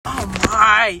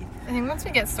right. I think once we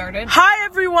get started. Hi,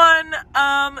 everyone.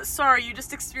 Sorry, you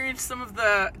just experienced some of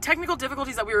the technical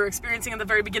difficulties that we were experiencing at the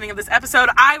very beginning of this episode.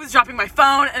 I was dropping my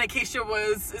phone, and Acacia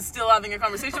is still having a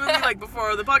conversation with me, like,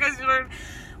 before the podcast started.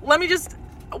 Let me just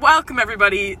welcome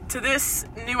everybody to this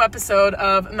new episode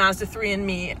of Mazda 3 and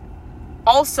Me.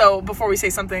 Also, before we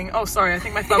say something, oh, sorry, I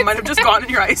think my thumb might have just gone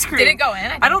in your ice cream. Did it go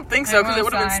in? I don't think so, because it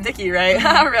would have been sticky, right?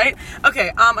 Right?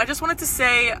 Okay, I just wanted to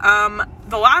say,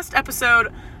 the last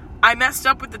episode, I messed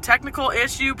up with the technical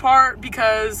issue part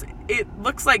because it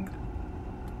looks like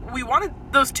we wanted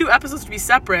those two episodes to be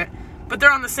separate, but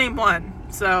they're on the same one.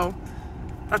 So,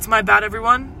 that's my bad,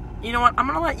 everyone. You know what? I'm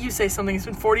going to let you say something. It's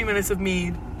been 40 minutes of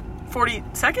me. 40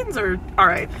 seconds? Or all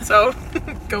right. So,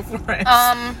 go for it.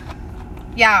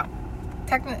 Yeah.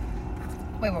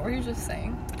 Wait, what were you just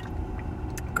saying?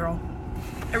 Girl.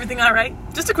 Everything all right?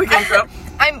 Just a quick intro.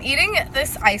 I'm eating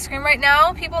this ice cream right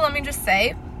now. People, let me just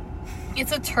say,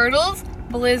 it's a Turtles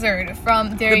Blizzard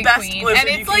from Dairy Queen. And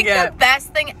it's like the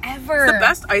best thing ever. It's the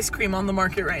best ice cream on the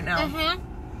market right now.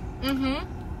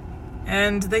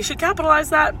 And they should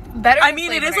capitalize that. Better. I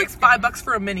mean, it is like $5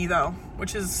 for a mini though,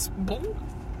 which is bull.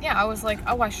 Yeah, I was like,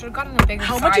 oh, I should have gotten a bigger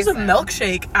size. How much is a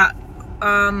milkshake at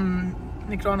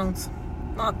McDonald's?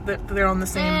 Not that they're on the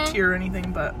same tier or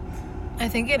anything, but I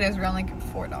think it is around like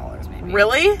 $4 maybe.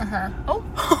 Really? Uh-huh.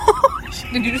 Oh.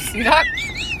 Did you just see that?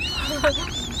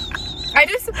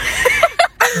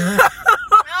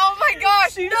 Oh my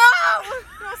gosh, no! That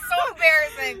was so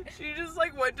embarrassing. She just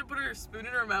like went to put her spoon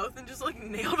in her mouth and just like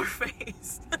nailed her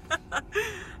face.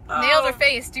 Nailed her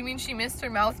face? Do you mean she missed her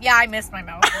mouth? Yeah, I missed my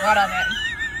mouth. A lot of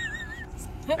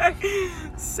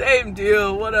it. Same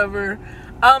deal, whatever.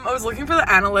 I was looking for the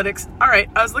analytics. Alright,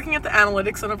 I was looking at the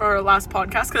analytics of our last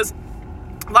podcast because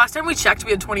last time we checked,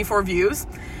 we had 24 views.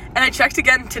 And I checked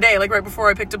again today, like right before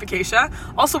I picked up Acacia.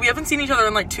 Also, we haven't seen each other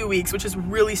in like 2 weeks, which is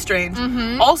really strange.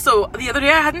 Also, the other day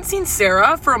I hadn't seen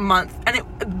Sarah for a month. And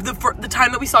the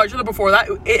time that we saw each other before that,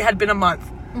 it had been a month.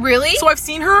 Really? So I've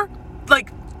seen her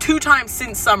like 2 times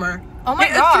since summer. Oh my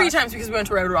god. 3 times because we went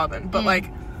to Red Robin. But like,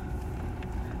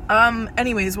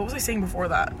 anyways, what was I saying before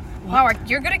that? Wow,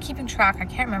 you're good at keeping track. I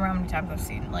can't remember how many times I've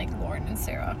seen, like, Lauren and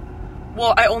Sarah.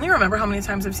 Well, I only remember how many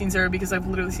times I've seen Sarah because I've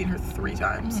literally seen her 3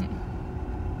 times.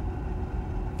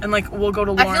 And, like, we'll go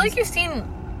to Lauren's. I feel like you've seen...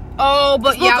 Oh,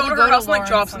 but we'll yeah, go to her house and, like,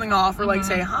 drop something off or, like,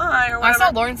 say hi or whatever. I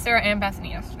saw Lauren, Sarah, and Bethany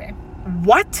yesterday.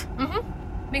 What?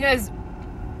 Because...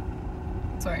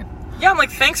 Sorry. Yeah, I'm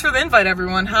like, thanks for the invite,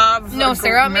 everyone. No,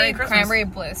 Sarah made Cranberry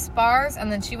Bliss bars,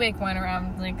 and then she, like, went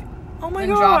around, like... Oh my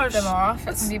and gosh. dropped them off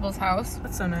at some people's house.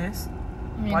 That's so nice.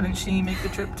 Why didn't she make the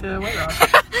trip to White Rock?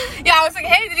 Yeah, I was like,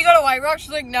 hey, did you go to White Rock? She's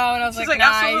like, no. And I was She's like,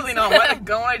 nice. Absolutely not. Why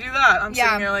go when I do that? I'm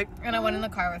sitting there like... And I went in the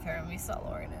car with her and we saw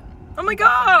Lauren. Oh my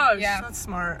gosh. Yeah. That's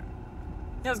smart.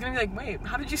 Yeah, I was going to be like, wait,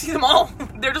 how did you see them all?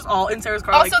 They're just all in Sarah's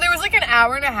car. Also, there was like an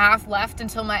hour and a half left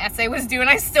until my essay was due and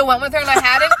I still went with her and I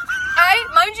had it.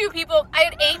 Mind you, people, I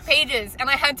had 8 pages and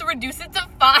I had to reduce it to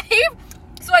 5.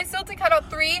 So I still had to cut out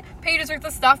 3 pages worth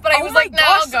of stuff, but I was like,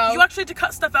 now I'll go. You actually had to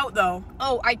cut stuff out, though.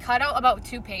 Oh, I cut out about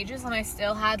 2 pages, and I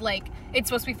still had, like, it's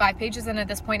supposed to be 5 pages, and at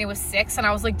this point it was 6, and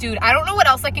I was like, dude, I don't know what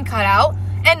else I can cut out.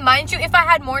 And mind you, if I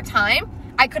had more time,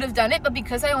 I could have done it, but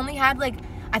because I only had, like,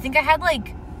 I think I had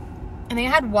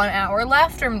 1 hour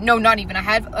left, or no, not even. I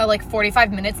had,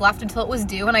 45 minutes left until it was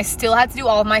due, and I still had to do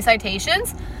all of my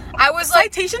citations. I was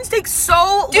citations take so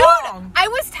long. I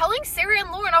was telling Sarah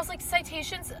and Lauren, I was like,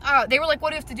 citations, they were like, what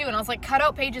do you have to do? And I was like, cut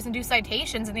out pages and do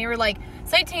citations. And they were like,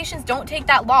 citations don't take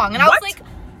that long. And I was like,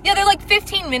 yeah, they're like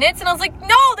 15 minutes. And I was like,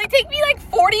 no, they take me like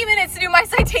 40 minutes to do my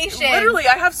citation. Literally,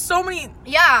 I have so many.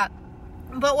 Yeah,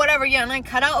 but whatever. Yeah, and I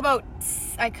cut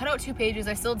out 2 pages.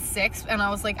 I still had 6. And I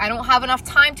was like, I don't have enough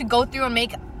time to go through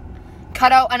and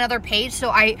cut out another page, so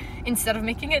I, instead of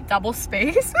making it double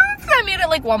space, I made it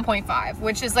like 1.5,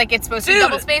 which is like, it's supposed to be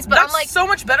double space, but I'm like, so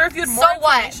much better if you had more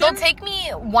information. So what? They'll take me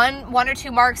one or 2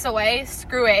 marks away.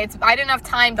 Screw it. I didn't have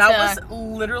time That was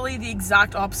literally the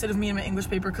exact opposite of me in my English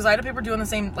paper, because I had a paper due on the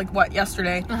same,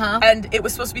 yesterday, and it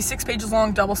was supposed to be 6 pages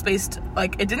long, double spaced,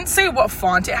 it didn't say what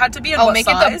font, it had to be in what size.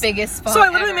 Oh, make it the biggest font. So I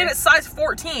literally made it size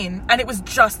 14, and it was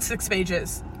just 6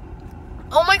 pages.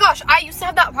 Oh my gosh, I used to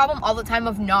have that problem all the time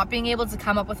of not being able to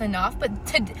come up with enough, but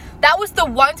that was the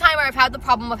one time where I've had the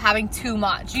problem of having too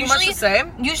much. Much the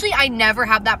same? Usually I never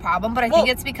have that problem, but I think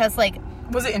it's because,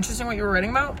 Was it interesting what you were writing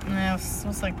about? No, it was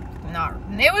not...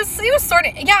 It was sort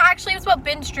of... Yeah, actually, it was about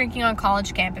binge drinking on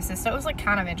college campuses, so it was,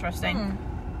 kind of interesting.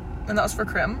 And that was for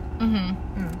Crim?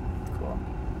 Cool.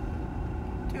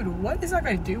 Dude, what is that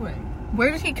guy doing? Where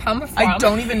did he come from? I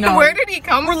don't even know. Where did he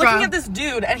come from? We're looking at this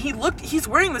dude, and he's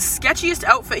wearing the sketchiest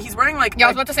outfit. He's wearing, Yeah, I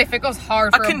was about to say, Fit goes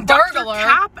hard for a conductor burglar.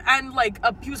 cap and,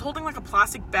 like, he was holding, like, a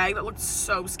plastic bag that looked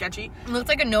so sketchy. It looked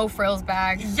like a no-frills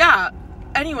bag. Yeah.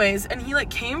 Anyways, and he, like,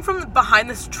 came from behind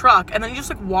this truck, and then he just,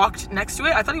 like, walked next to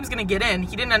it. I thought he was gonna get in.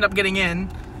 He didn't end up getting in.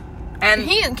 And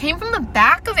he came from the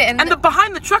back of it. And the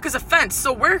behind the truck is a fence,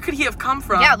 so where could he have come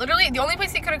from? Yeah, literally, the only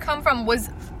place he could have come from was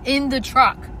in the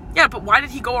truck. Yeah, but why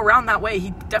did he go around that way? He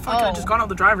definitely could have just gone out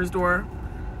the driver's door.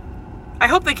 I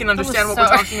hope they can understand what we're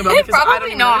talking about, because I don't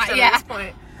even understand at this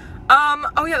point.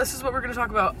 Oh yeah, this is what we're going to talk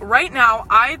about. Right now,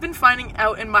 I've been finding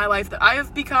out in my life that I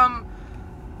have become...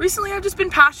 Recently, I've just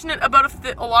been passionate about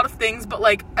a lot of things, but,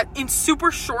 like, in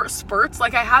super short spurts.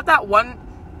 Like, I had that one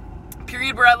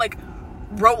period where I, like,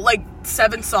 wrote, like,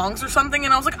 7 songs or something,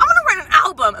 and I was like, I'm gonna write an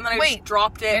album, and then I just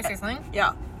dropped it. Can I say something?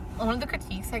 Yeah. One of the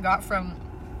critiques I got from...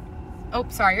 Oh,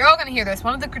 sorry, you're all gonna hear this.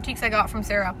 One of the critiques I got from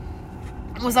Sarah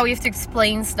was that we have to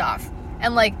explain stuff.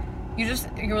 And, like, you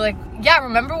were like, yeah,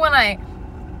 remember when I...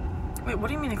 Wait, what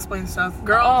do you mean explain stuff?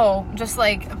 Girl? Oh, just,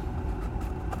 like...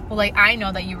 Well, like, I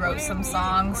know that you wrote some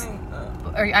songs.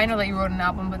 Or I know that you wrote an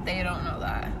album, but they don't know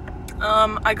that.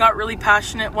 I got really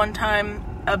passionate one time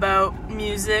about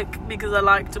music because I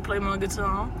like to play my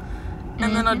guitar.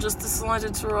 And then I just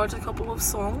decided to write a couple of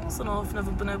songs, and I've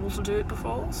never been able to do it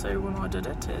before. So when I did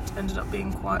it, it ended up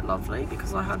being quite lovely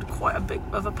because I had quite a bit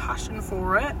of a passion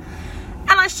for it.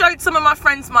 And I showed some of my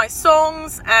friends my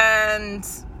songs, and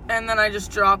then I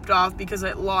just dropped off because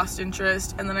I lost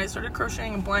interest. And then I started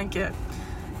crocheting a blanket,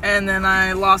 and then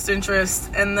I lost interest.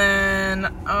 And then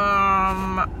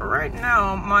right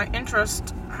now my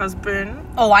interest has been...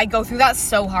 Oh, I go through that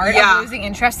so hard. Yeah. Of losing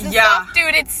interest in stuff.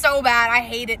 Dude, it's so bad. I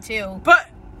hate it too. But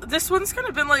this one's kind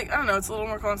of been like, I don't know, it's a little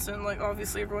more constant. Like,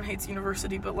 obviously everyone hates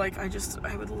university, but like, I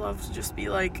would love to just be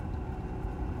like,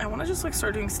 I want to just like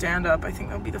start doing stand-up. I think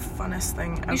that would be the funnest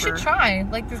thing ever. You should try.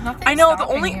 Like, there's nothing I know,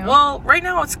 stopping you. well, right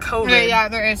now it's COVID. Yeah,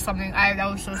 there is something.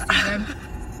 That was so stupid.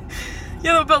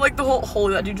 Yeah, but like the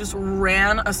holy, that dude just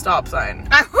ran a stop sign.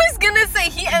 I was gonna say,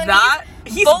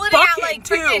 he's bulleting at like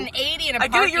freaking 80 in a parking lot. I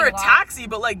get it, you're a taxi,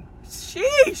 but like,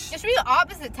 sheesh. It should be the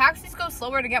opposite. Taxis go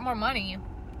slower to get more money.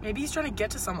 Maybe he's trying to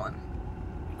get to someone.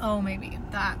 Oh, maybe.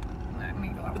 That may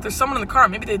go out. But there's someone in the car.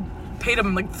 Maybe they paid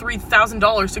him like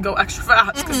 $3,000 to go extra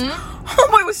fast because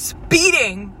homeboy was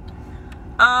speeding.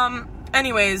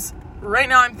 Anyways, right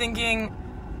now I'm thinking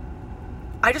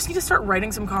I just need to start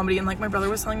writing some comedy. And like my brother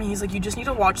was telling me, he's like, you just need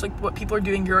to watch like what people are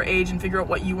doing your age and figure out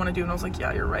what you want to do. And I was like,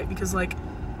 yeah, you're right, because like,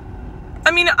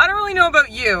 I mean, I don't really know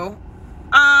about you,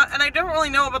 and I don't really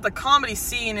know about the comedy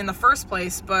scene in the first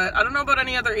place, but I don't know about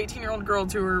any other 18-year-old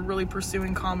girls who are really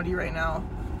pursuing comedy right now.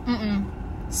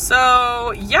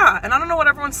 So yeah, and I don't know what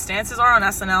everyone's stances are on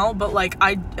SNL, but like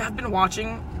I have been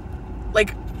watching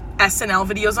like SNL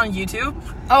videos on YouTube.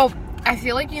 Oh, I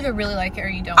feel like you either really like it or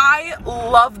you don't. I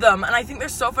love them, and I think they're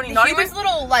so funny. Not even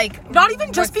little like, not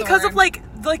even just because of like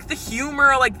the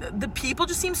humor, like the people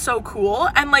just seem so cool,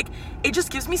 and like it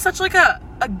just gives me such like a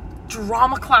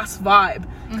drama class vibe,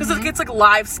 because it's like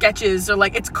live sketches, or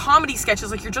like it's comedy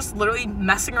sketches, like you're just literally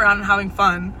messing around and having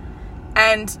fun.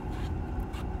 And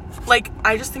like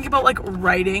I just think about like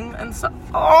writing and stuff. And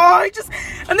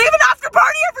they have an after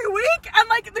party every week, and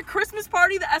like the Christmas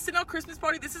party, the SNL Christmas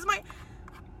party. This is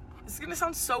gonna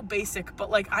sound so basic, but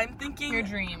like I'm thinking your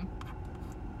dream.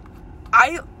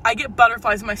 I get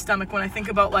butterflies in my stomach when I think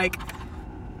about like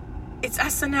it's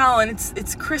SNL and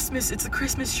it's Christmas, it's a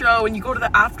Christmas show, and you go to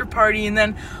the after party, and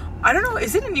then I don't know,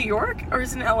 is it in New York or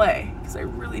is it in LA? Because I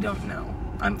really don't know.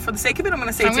 For the sake of it, I'm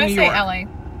gonna say it's in New York. I'm gonna say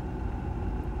LA.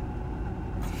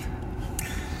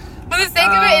 For the sake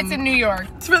of it, it's in New York.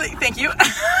 It's really, thank you.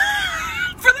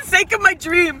 For the sake of my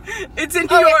dream, it's in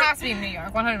New York. It has to be in New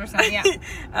York, 100%, yeah.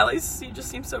 LA just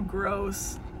seems so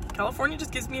gross. California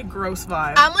just gives me a gross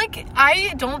vibe. I'm like,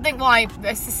 I don't think,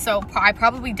 I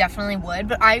probably definitely would,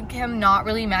 but I cannot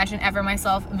really imagine ever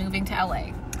myself moving to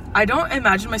LA. I don't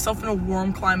imagine myself in a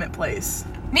warm climate place.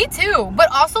 Me too,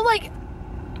 but also like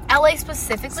LA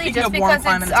specifically. Speaking just of because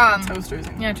warm climate, it's toasters.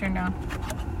 Yeah, turn down.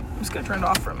 I'm just gonna turn it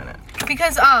off for a minute.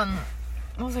 Because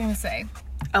what was I gonna say?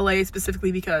 LA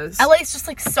specifically because LA is just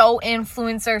like so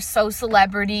influencer, so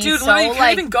celebrity. Dude, so, literally, you like,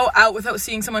 can't even go out without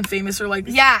seeing someone famous, or like,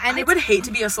 yeah. And I would hate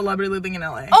to be a celebrity living in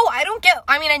LA. Oh, I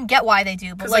get why they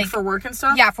do, but like for work and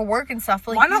stuff. Yeah, for work and stuff.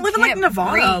 But, like, why not live in like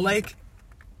Nevada? Breathe. Like,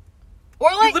 or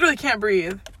like you literally can't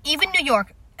breathe. Even New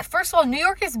York. First of all, New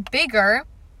York is bigger,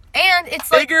 and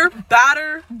it's like bigger,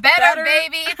 better,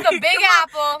 baby. It's the Big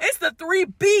Apple. It's the 3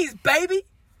 B's, baby.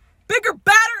 Bigger,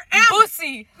 better, and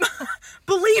Bussy.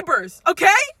 Beliebers, okay?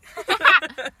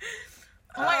 Oh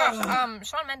my gosh,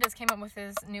 Shawn Mendes came up with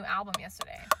his new album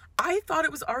yesterday. I thought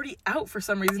it was already out for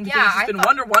some reason because Yeah, it's just been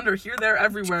Wonder, here, there,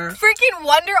 everywhere. Freaking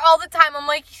Wonder all the time. I'm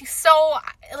like, so,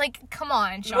 like, come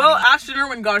on, Sean. Well, Ashton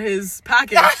Irwin got his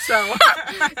package, so.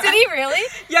 Did he really?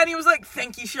 Yeah, and he was like,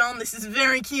 thank you, Sean, this is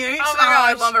very cute. Oh my gosh.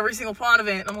 I love every single part of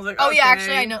it. And I was like, Oh, okay. yeah,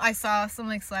 actually, I saw some,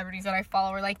 like, celebrities that I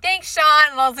follow were like, thanks,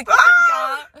 Sean. And I was like,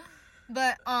 Ah! yeah.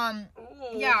 But,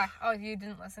 yeah. Oh, you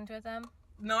didn't listen to it then?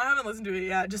 No, I haven't listened to it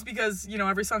yet, just because, you know,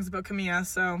 every song's about Camilla,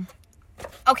 so.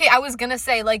 Okay, I was gonna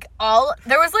say, like, not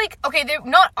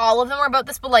all of them were about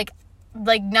this, but, like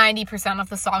 90% of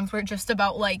the songs were just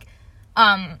about, like,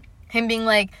 him being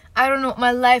like, I don't know what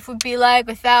my life would be like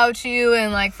without you,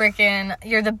 and, like, freaking,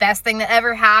 you're the best thing that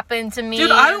ever happened to me.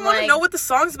 Dude, I don't want to know what the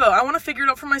song's about. I want to figure it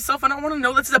out for myself. I don't want to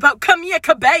know that it's about Camilla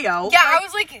Cabello. Yeah, I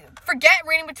was like, forget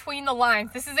reading between the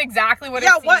lines. This is exactly what it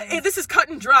yeah, seems. what? This is cut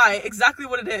and dry. Exactly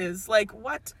what it is. Like,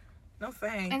 what? No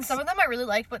thanks. And some of them I really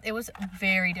liked, but it was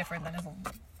very different than his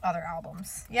other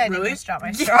albums. Yeah, I really? did just drop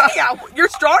my straw. Yeah, your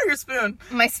straw or your spoon?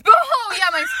 My spoon. Oh, yeah,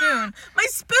 my spoon. My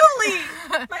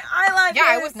spoolie. My eyelashes. Yeah,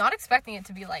 I was not expecting it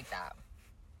to be like that,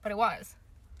 but it was.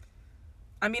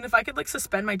 I mean, if I could, like,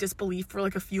 suspend my disbelief for,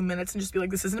 like, a few minutes and just be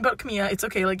like, this isn't about Camilla. It's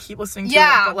okay. Like, keep listening to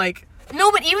it. But, like...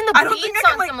 No, but even the beats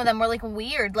on like... some of them were, like,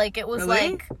 weird. Like, it was,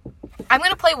 really? like... I'm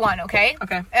gonna play one, okay?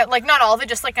 Okay. Like, not all of it,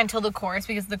 just, like, until the chorus,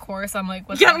 because the chorus, I'm like,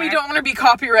 what's yeah, we don't want to be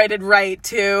copyrighted, right,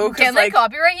 too. Can they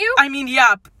copyright you? I mean,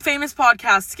 yeah, famous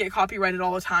podcasts get copyrighted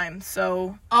all the time,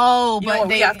 so... Oh, but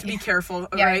we have to be careful,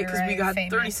 right? Because we got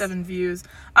famous. 37 views.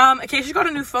 Acacia got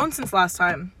a new phone since last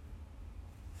time.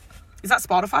 Is that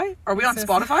Spotify? Are we on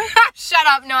Spotify? Shut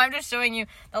up. No, I'm just showing you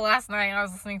the last night I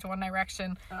was listening to One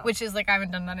Direction, which is like I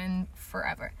haven't done that in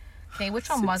forever. Okay, which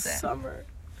one was it? Summer.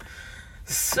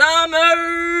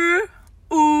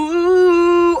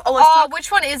 Ooh. Oh,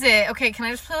 which one is it? Okay, can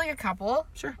I just play like a couple?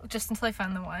 Sure. Just until I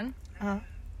find the one.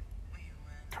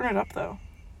 Turn it up though.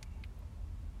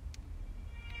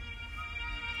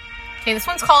 Okay, this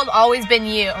one's called Always Been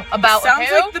You. About sounds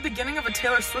who? like the beginning of a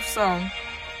Taylor Swift song,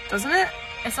 doesn't it?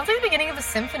 It sounds like the beginning of a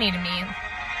symphony to me.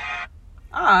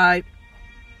 I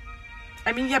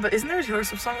mean, yeah, but isn't there a Taylor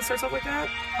Swift song that starts off like that?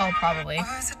 Oh, probably.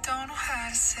 Words I don't know how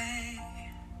to say,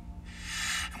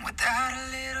 and without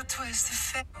a little twist of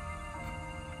fate.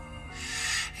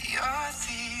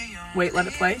 Wait, let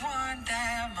it play.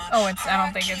 Oh, I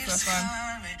don't think it's this one.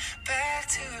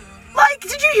 Like,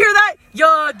 did you hear that?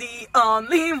 You're the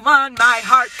only one my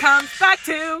heart comes back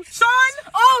to. Sean?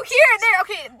 Oh, there.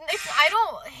 Okay, I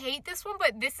don't hate this one,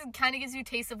 but this kind of gives you a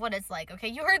taste of what it's like. Okay,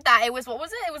 you heard that. It was, what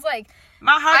was it? It was like,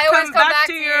 my heart comes back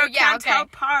to you. Yeah, can't okay. tell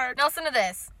apart. Now listen to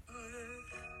this.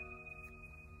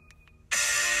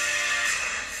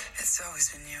 It's always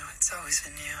been you. It's always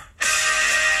been you.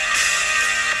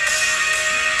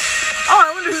 Oh,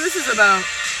 I wonder who this is about.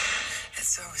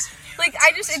 It's always been you. Like,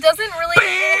 it doesn't really...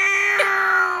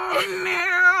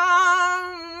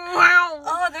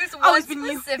 Oh, there's one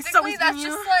specifically that's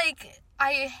just like,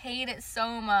 I hate it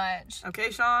so much.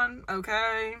 Okay, Sean.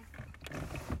 Okay.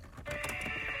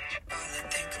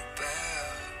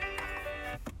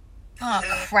 Oh,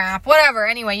 crap. Whatever.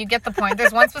 Anyway, you get the point.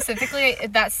 There's one specifically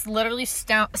that's literally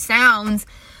sounds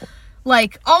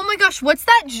like, oh my gosh, what's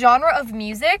that genre of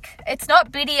music? It's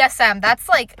not BDSM. That's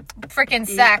like freaking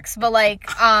sex, but like,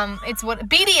 it's what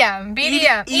BDM.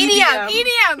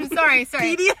 EDM. Sorry.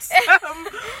 BDSM.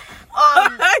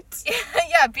 What?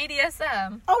 Yeah,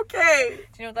 BDSM. Okay.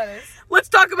 Do you know what that is? Let's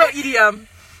talk about EDM.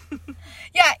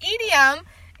 Yeah, EDM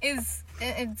is...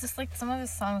 It's just like some of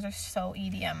his songs are so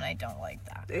EDM and I don't like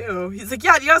that. Ew. He's like,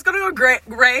 yeah, do you guys gonna go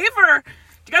rave or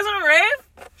do you guys want to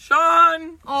rave?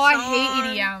 Sean. I hate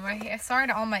EDM. Sorry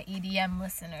to all my EDM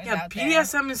listeners out there. Yeah,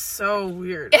 BDSM is so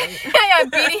weird. Right? Yeah,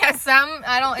 BDSM.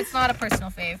 It's not a personal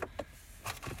fave.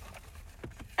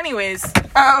 Anyways,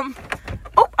 let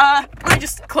me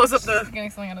just close up the... Getting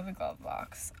something out of the glove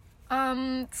box.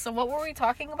 So what were we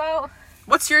talking about?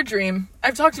 What's your dream?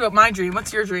 I've talked about my dream.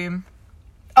 What's your dream?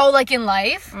 Oh, like in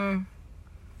life? Mm.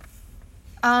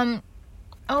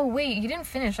 Oh, wait, you didn't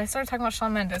finish. I started talking about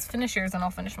Shawn Mendes. Finish yours and I'll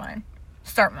finish mine.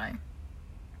 Start mine.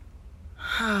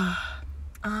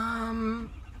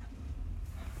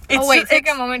 Take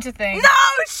a moment to think. No,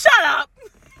 shut up!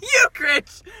 You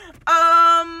cringe.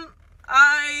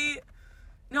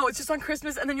 No, it's just on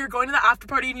Christmas and then you're going to the after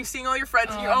party and you're seeing all your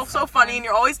friends and you're all so funny and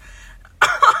you're always...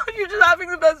 you're just having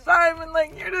the best time and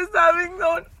like, you're just having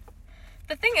so...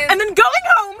 The thing is... And then going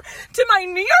home to my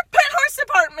New York penthouse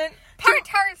apartment...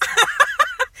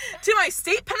 to my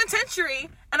state penitentiary,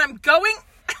 and I'm going...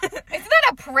 Isn't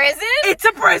that a prison? It's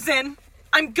a prison.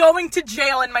 I'm going to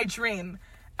jail in my dream.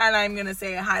 And I'm going to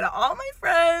say hi to all my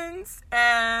friends,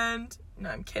 and... No,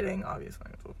 I'm kidding,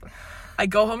 obviously. I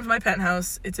go home to my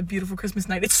penthouse. It's a beautiful Christmas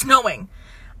night. It's snowing.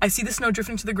 I see the snow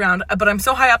drifting to the ground, but I'm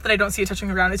so high up that I don't see it touching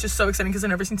the ground. It's just so exciting because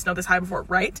I've never seen snow this high before,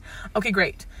 right? Okay,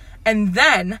 great. And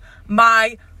then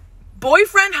my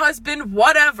boyfriend, husband,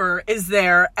 whatever is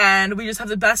there, and we just have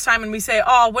the best time, and we say,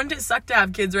 oh, wouldn't it suck to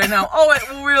have kids right now? Oh, it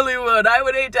really would. I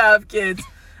would hate to have kids.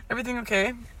 Everything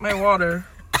okay? My water.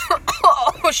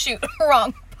 Oh, shoot.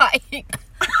 Wrong pipe.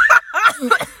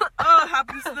 Oh, it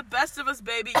happens to the best of us,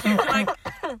 baby. Can I...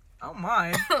 Oh,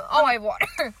 my. Oh, I have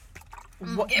water.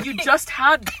 What? You just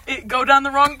had it go down the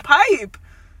wrong pipe.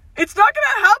 It's not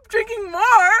gonna help drinking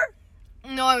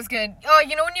more. No, I was good. Oh,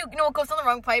 you know when it goes down the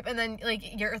wrong pipe and then,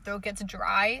 like, your throat gets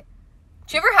dry?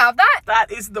 Do you ever have that?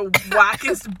 That is the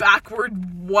wackest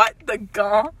backward what the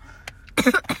gah.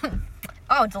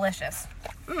 Oh, delicious.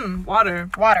 Water.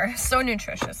 Water. So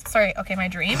nutritious. Sorry, okay, my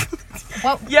dream.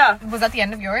 What? Yeah. Was that the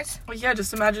end of yours? Well, yeah,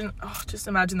 just imagine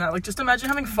that. Like, just imagine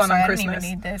having fun Sorry, on Christmas. I didn't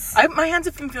even need this. My hands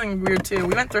have been feeling weird, too.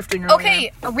 We went thrifting earlier.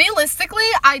 Okay, realistically,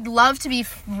 I'd love to be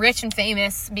rich and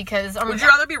famous because... Would you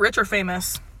rather be rich or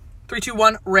famous? 3, 2,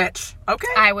 1, rich. Okay.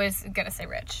 I was gonna say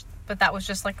rich, but that was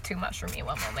just, like, too much for me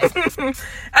one moment.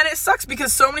 And it sucks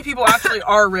because so many people actually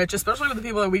are rich, especially with the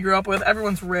people that we grew up with.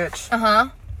 Everyone's rich.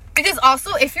 Uh-huh. Because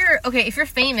also, if you're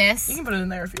famous... You can put it in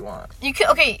there if you want.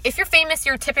 If you're famous,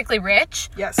 you're typically rich.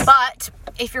 Yes. But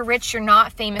if you're rich, you're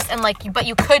not famous, and, like, but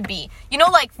you could be. You know,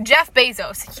 like, Jeff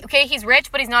Bezos. Okay, he's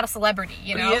rich, but he's not a celebrity,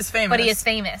 you know? But he is famous. But he is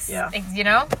famous. Yeah. You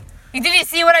know? Did you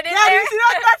see what I did there? Yeah, you see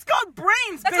that? That's called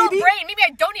brains, That's baby. called brain. Maybe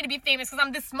I don't need to be famous because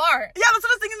I'm this smart. Yeah, that's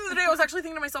what I was thinking the other day. I was actually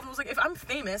thinking to myself, I was like, if I'm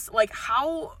famous, like,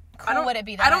 how... Cool would it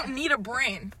be that I don't need a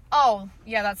brain. Oh,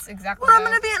 yeah, that's exactly Well, I'm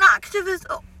gonna be an activist.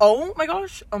 Oh my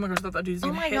gosh. Oh my gosh, that dude's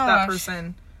gonna hit that gosh.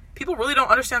 person. People really don't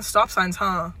understand stop signs,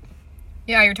 huh?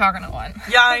 Yeah, you're talking to one.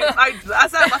 Yeah, I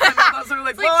as I left my mouth, I was sort of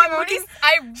like, well, I'm looking...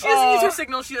 She doesn't use her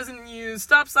signal. She doesn't use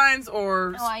stop signs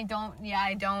or... No, I don't. Yeah,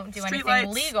 I don't do anything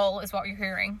lights. legal is what you're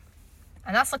hearing.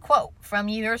 And that's a quote from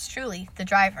yours truly, the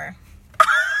driver.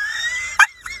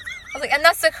 I was like, and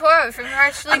that's the quote from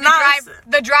yours truly,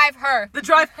 the drive her. The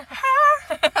drive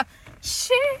her.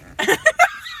 Shit.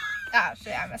 Oh,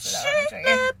 shit, I messed it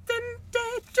up.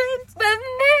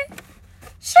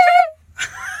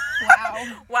 Wow.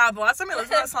 Wow, the last time I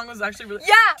listened to that song was actually really...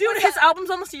 Yeah. Dude, his album's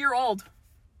almost a year old.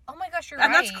 Oh my gosh, you're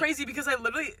and right. And that's crazy because I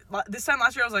literally... This time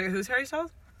last year, I was like, who's Harry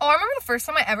Styles? Oh, I remember the first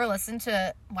time I ever listened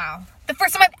to... Wow. The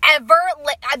first time I ever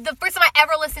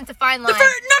listened to Fine Line. No.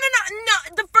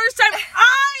 The first time I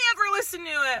ever listened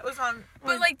to it was on...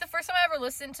 But, like, the first time I ever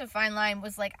listened to Fine Line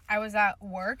was, like, I was at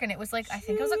work, and it was, like, I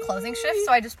think it was a closing shift,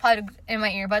 so I just put it in my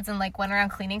earbuds and, like, went around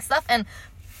cleaning stuff, and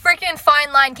freaking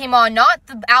Fine Line came on. Not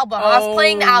the album. I was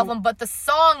playing the album, but the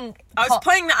song... I was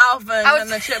playing the Alvin and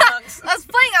the Chipmunks. I was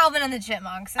playing Alvin and the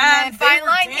Chipmunks, and then Fine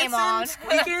Line came on.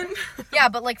 Squeaking. Yeah,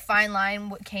 but, like, Fine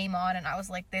Line came on, and I was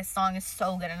like, this song is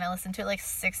so good, and I listened to it, like,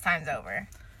 6 times over.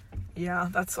 Yeah,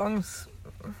 that song's...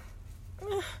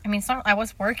 I mean, I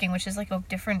was working, which is, like, a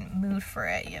different mood for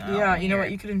it, you know? Yeah, you know what?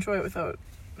 You could enjoy it without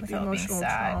the emotional being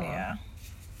sad, trauma. yeah.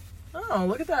 Oh,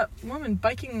 look at that woman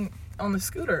biking on the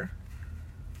scooter.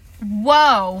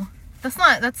 Whoa.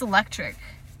 That's electric.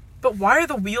 But why are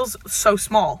the wheels so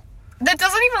small? That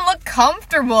doesn't even look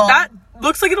comfortable. That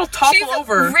looks like it'll topple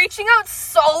over. She's reaching out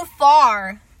so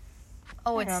far.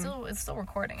 Oh, it's still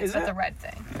recording. It's got the red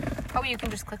thing. Probably you can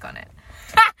just click on it.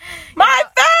 My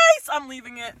face! I'm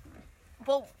leaving it.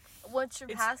 Well, what's your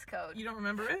passcode? You don't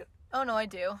remember it? Oh, no, I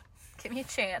do. Give me a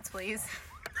chance, please.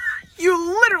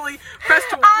 You literally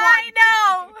pressed 1. I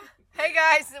know! Hey,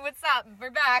 guys, what's up? We're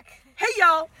back. Hey,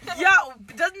 y'all. Yo,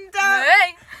 doesn't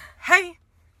that... Hey.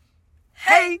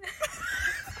 Hey.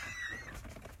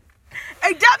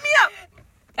 Hey, dab me up.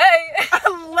 Hey.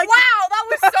 Like wow, that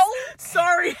was so...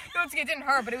 Sorry. No, it didn't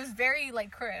hurt, but it was very, like,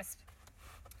 crisp.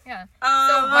 Yeah.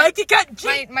 My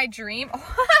dream...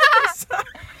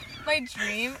 My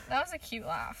dream... That was a cute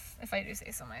laugh, if I do say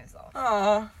so myself.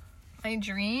 Aww. My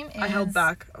dream is... I held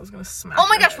back. I was going to smack Oh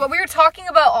my gosh, what we were talking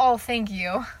about... Oh, thank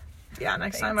you. Yeah,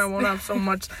 next time I won't have so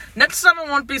much... Next time I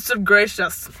won't be so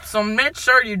gracious. So make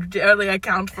sure you daily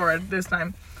account for it this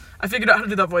time. I figured out how to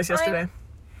do that voice yesterday.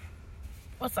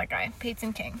 What's that guy?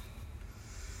 Peyton King.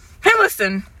 Hey,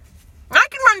 listen. I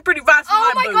can run pretty fast in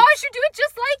my boots. Oh my gosh, you do it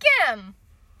just like him.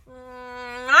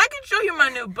 I can show you my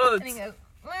new boots. And he goes...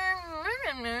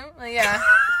 Yeah.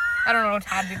 I don't know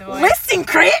how to do the voice. Listen,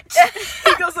 crit!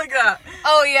 He goes like that.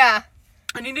 Oh, yeah.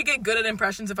 I need to get good at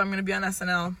impressions if I'm going to be on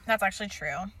SNL. That's actually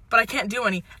true. But I can't do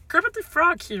any. Kermit the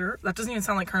Frog here. That doesn't even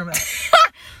sound like Kermit.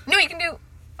 No, you can do...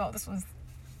 Oh, this was...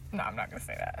 No, I'm not going to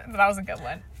say that. But that was a good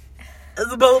one.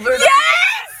 Isabella Bird. Yes!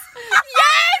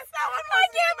 Yes! I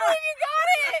can't believe you got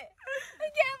it! I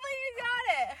can't believe you got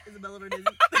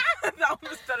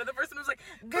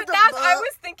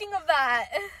that?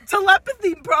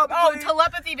 Telepathy, probably. Oh,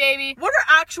 telepathy, baby. What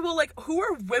are actual, like, who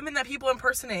are women that people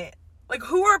impersonate? Like,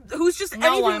 who's just no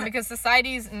anything? one, because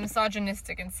society's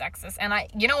misogynistic and sexist. And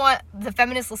you know what? The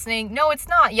feminists listening, no, it's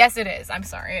not. Yes, it is. I'm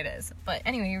sorry, it is. But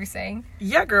anyway, you were saying?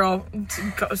 Yeah, girl.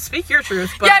 Speak your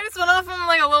truth. But yeah, I just went off on,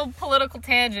 like, a little political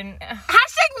tangent.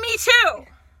 Hashtag me too.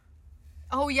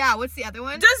 Oh, yeah. What's the other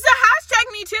one? Just the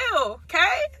hashtag me too, okay?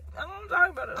 I don't know what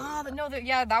I'm talking about. Oh,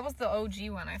 no, that was the OG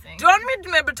one, I think. Do you want me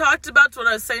to maybe talk about what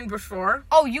I was saying before?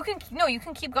 Oh, you can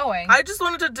keep going. I just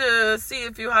wanted to see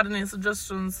if you had any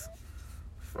suggestions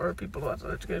for people that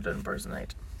could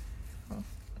impersonate.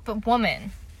 But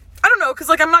woman. I don't know, because,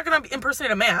 like, I'm not going to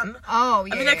impersonate a man. Oh,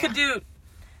 yeah. I mean, I could do,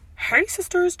 hey,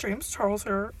 sisters, James Charles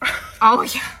here. Oh,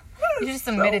 yeah. You just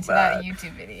So submitted to that bad.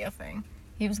 YouTube video thing.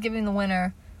 He was giving the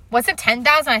winner... Was it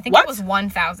 10,000? I think What? it was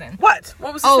 1,000. What?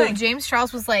 What was the thing? James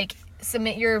Charles was like,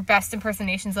 submit your best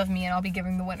impersonations of me and I'll be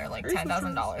giving the winner like Are you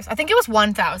 $10,000. I think it was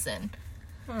 1,000.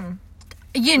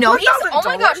 You know, he's, oh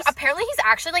my gosh, apparently he's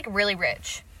actually like really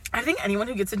rich. I think anyone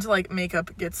who gets into, like,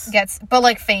 makeup gets, but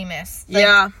like famous. Like,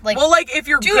 yeah. Like, well, like, if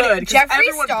you're good, 'cause Jeffree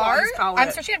everyone's got Star, his palette.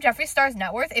 I'm searching up Jeffree Star's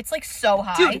net worth. It's like so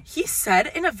high. Dude, he said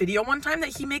in a video one time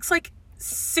that he makes like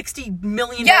 $60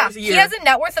 million yeah, a year. he has a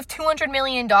net worth of $200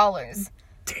 million.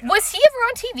 Damn. Was he ever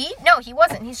on TV? No, he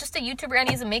wasn't. He's just a YouTuber and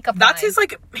he's a makeup That's line. his,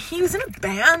 like, he was in a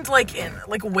band, like, way Oh,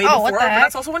 what before, the but heck?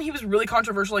 that's also when he was really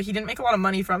controversial. Like, he didn't make a lot of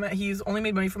money from it. He's only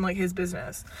made money from, like, his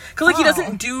business. Because, like, he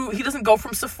doesn't go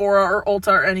from Sephora or Ulta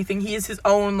or anything. He is his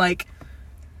own, like,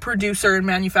 producer and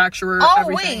manufacturer. Oh,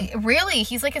 everything. wait, really?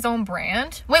 He's like his own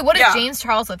brand? Wait, what is Yeah. James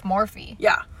Charles with Morphe?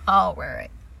 Yeah. Oh, right.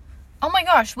 Oh my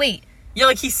gosh, wait. Yeah,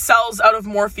 like, he sells out of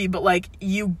Morphe, but, like,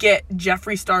 you get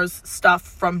Jeffree Star's stuff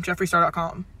from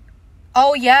JeffreeStar.com.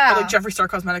 Oh, yeah. Or, like, Jeffree Star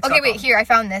Cosmetics. Okay, wait, here, I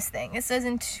found this thing. It says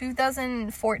in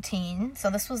 2014, so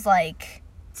this was like...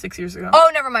 6 years ago.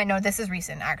 Oh, never mind. No, this is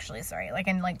recent, actually. Sorry. Like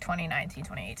in like 2019,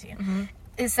 2018. Mm-hmm.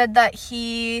 It said that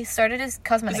he started his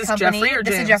cosmetic Is this company. Jeffree or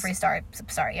This James? is Jeffree Star.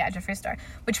 Sorry, yeah, Jeffree Star.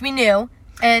 Which we knew.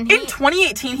 And he... In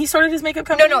 2018, he started his makeup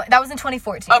company? No, that was in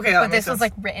 2014. Okay, that but makes this was sense.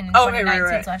 like written in Oh, okay,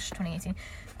 2019 right. /2018.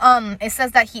 It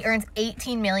says that he earns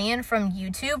 $18 million from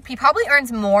YouTube. He probably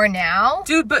earns more now.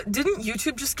 Dude, but didn't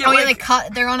YouTube just get, Oh, like... yeah, they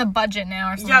cut. They're on a budget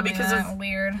now or something. Yeah, because like that. of...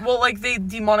 Weird. Well, like, they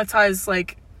demonetize,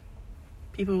 like,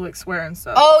 people who, like, swear and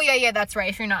stuff. Oh, yeah, that's right.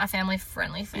 If you're not a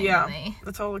family-friendly family. Yeah,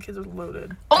 that's how the kids are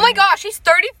loaded. Oh, my gosh, he's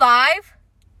 35?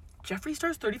 Jeffree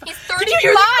Star's 35. He's Did you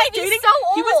hear that 35. he was He's dating,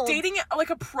 so He was old. dating, like,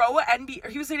 a pro NBA... Or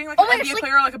he was dating, like, Oh an my NBA gosh, like-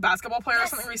 player or, like, a basketball player Yes. or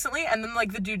something recently. And then,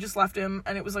 like, the dude just left him.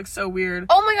 And it was, like, so weird.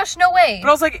 Oh, my gosh, no way. But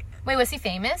I was like... Wait, was he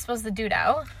famous? Was the dude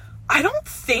out? I don't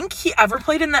think he ever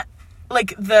played in that...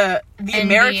 Like, the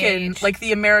American... NBH. Like,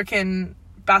 the American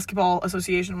Basketball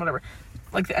Association, whatever.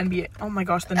 Like, the NBA... Oh, my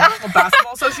gosh. The National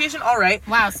Basketball Association? All right.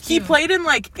 Wow, He Stu. played in,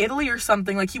 like, Italy or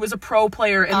something. Like, he was a pro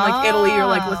player in, like, Italy or,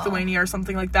 like, Lithuania or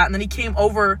something like that. And then he came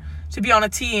over to be on a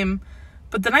team.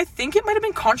 But then I think it might have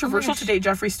been controversial to date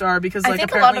Jeffree Star because, like, I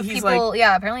think a apparently lot of he's, people... like...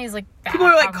 Yeah, apparently he's, like, bad, People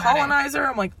are, like, problematic. colonizer.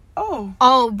 I'm like, oh.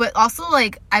 Oh, but also,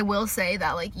 like, I will say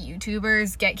that, like,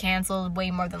 YouTubers get canceled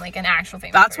way more than, like, an actual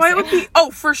famous That's why it person. would be... Oh,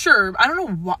 for sure. I don't know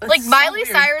what... Like, it's so Miley weird.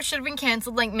 Cyrus should have been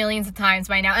canceled, like, millions of times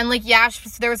by now. And, like, yeah,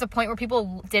 there was a point where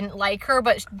people didn't like her,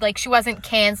 but, like, she wasn't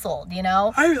canceled, you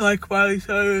know? I like Miley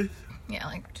Cyrus. Yeah, I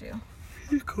like her, too.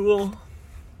 She's cool.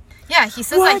 Yeah, he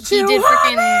says that he did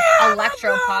freaking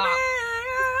electro pop.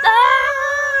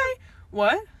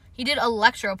 What? He did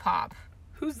electro pop.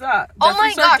 Who's that? Oh Jeffree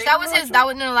my Star gosh, dating that was his.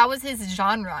 Electro? That was his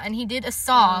genre, and he did a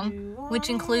song which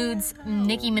includes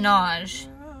Nicki Minaj.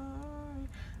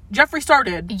 Jeffree Star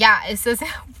did. Yeah, it says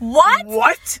what?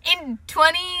 What? In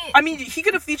I mean, he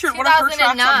could have featured one of her tracks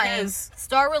on 2009, his.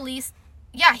 Star released.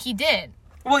 Yeah, he did.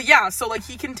 Well, yeah, so, like,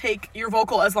 he can take your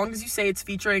vocal as long as you say it's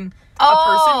featuring a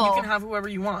Oh. person. You can have whoever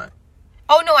you want.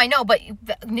 Oh no, I know, but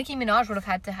Nicki Minaj would have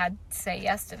had to say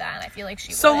yes to that, and I feel like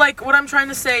she. So, would. like, what I'm trying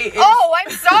to say is... Oh,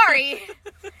 I'm sorry.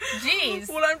 Jeez.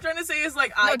 What I'm trying to say is,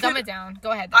 like, No, dumb it down.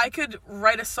 Go ahead. I could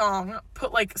write a song,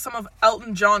 put, like, some of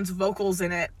Elton John's vocals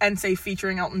in it, and say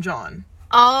featuring Elton John.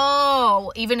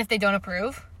 Oh, even if they don't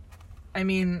approve? I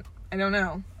mean, I don't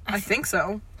know. I think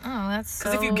so. Oh, that's so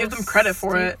Because if you give them credit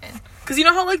for it. stupid. Because you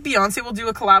know how, like, Beyonce will do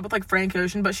a collab with, like, Frank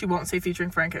Ocean, but she won't say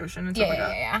featuring Frank Ocean and stuff like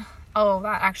that. Yeah. Oh,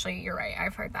 that actually, you're right.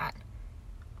 I've heard that.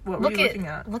 What were you looking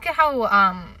at? Look at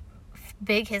how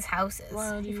big his house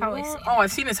is. You've probably seen. Oh,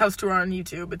 I've seen his house tour on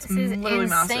YouTube. It's This is literally insane.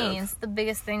 massive. It's the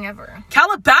biggest thing ever.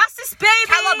 Calabasas, baby!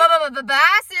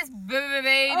 Calabasas,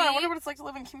 baby. Oh, I wonder what it's like to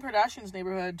live in Kim Kardashian's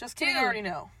neighborhood. Just kidding, I Dude. already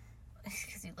know.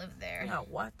 Because you live there. Yeah,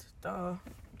 what? Duh.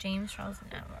 James Charles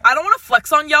Network. I don't want to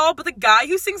flex on y'all, but the guy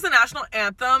who sings the national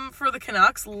anthem for the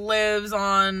Canucks lives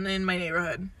in my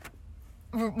neighborhood.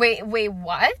 Wait,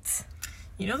 what?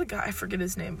 You know the guy, I forget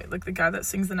his name, like the guy that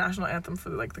sings the national anthem for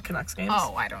like the Canucks games?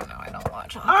 Oh, I don't know. I don't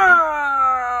watch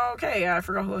hockey. Okay, yeah, I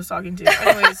forgot who I was talking to.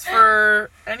 Anyways, for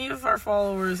any of our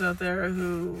followers out there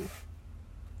who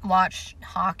watch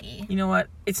hockey. You know what?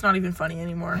 It's not even funny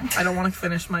anymore. I don't want to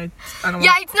finish my...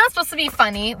 It's not supposed to be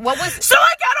funny. What was... So,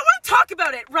 like, I don't want to talk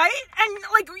about it, right? And,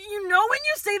 like, you know when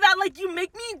you say that, like, you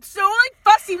make me so, like,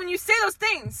 fussy when you say those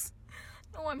things.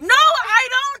 No, I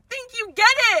don't think you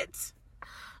get it.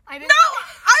 I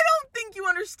don't think you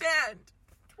understand.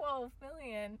 12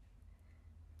 million.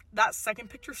 That second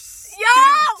picture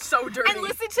so dirty. And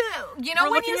listen to, We're when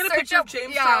you looking at a search picture up of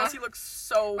James Charles, he looks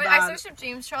so bad. I searched up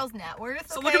James Charles net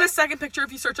worth. So look at the second picture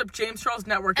if you search up James Charles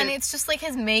net worth. And it's just like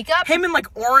his makeup. Him in like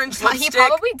orange lipstick. He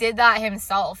probably did that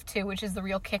himself too, which is the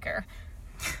real kicker.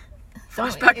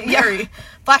 Flashback Mary.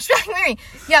 Flashback Mary.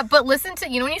 Yeah, but listen to,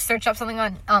 when you search up something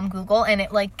on Google and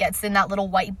it like gets in that little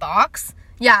white box.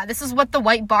 Yeah, this is what the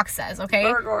white box says, okay?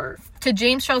 Gargle. To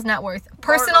James Charles net worth.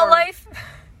 Personal life.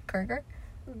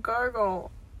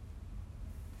 Gargle.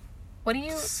 What do you...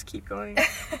 Just keep going. Are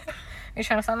you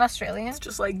trying to sound Australian? It's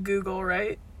just like Google,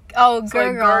 right? Oh, Google.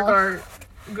 Like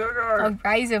Gargle. Oh,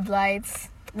 Razor Blights.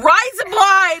 Razor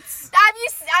Blights!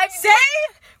 Say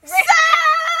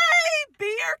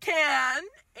beer can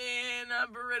in a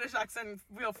British accent,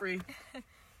 feel free.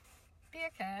 Beer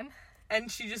can.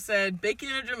 And she just said bacon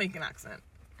in a Jamaican accent.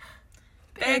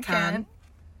 Beer can.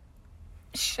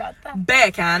 Shut the...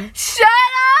 Bacon. Shut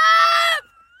up!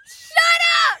 Shut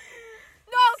up!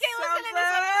 No, okay, listen to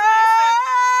this one.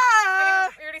 I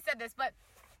mean, we already said this, but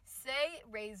say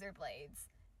razor blades.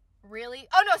 Really?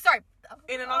 Oh, no, sorry.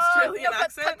 In an Australian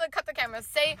accent? Cut the camera.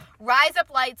 Say rise up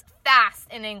lights fast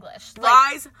in English.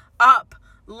 Rise up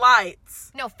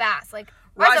lights. No, fast. Like,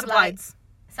 rise up lights.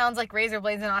 Sounds like razor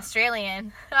blades in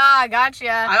Australian. Ah, gotcha.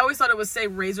 I always thought it was say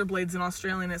razor blades in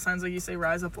Australian. It sounds like you say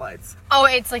rise up lights. Oh,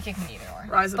 it's like you can either or.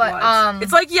 Rise up lights.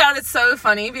 It's like, it's so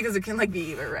funny because it can like be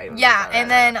either, right? Yeah, and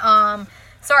then,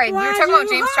 sorry, we were talking about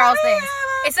James Charles things.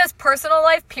 It says personal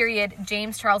life, period.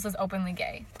 James Charles is openly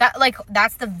gay.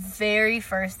 That's the very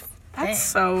first thing. That's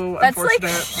so unfortunate.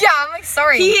 Like, I'm like,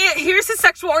 sorry. Here's his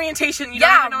sexual orientation. You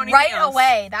don't even know anything right else.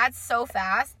 Away. That's so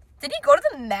fast. Did he go to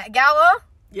the Met Gala?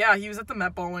 Yeah, he was at the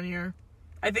Met Ball one year.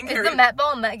 I think is the Met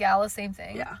Ball and Met Gala same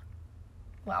thing? Yeah.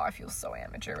 Wow, I feel so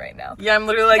amateur right now. Yeah, I'm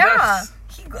literally like this.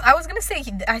 I was gonna say,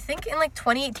 I think in like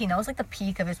 2018, that was like the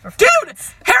peak of his performance. Dude,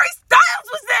 Harry Styles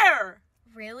was there.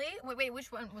 Really? Wait,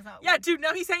 which one was that? Yeah, dude,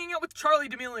 now he's hanging out with Charlie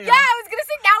D'Amelio. Yeah, I was gonna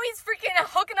say now he's freaking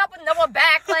hooking up with Noah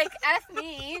Beck. Like, F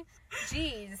me.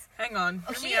 Jeez. Hang on.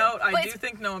 Hear me out. I do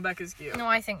think Noah Beck is cute. No,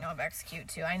 I think Noah Beck's cute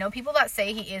too. I know people that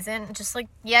say he isn't. Just like,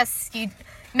 yes, you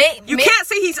can't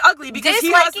say he's ugly because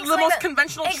he has the most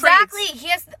conventional traits. Exactly. He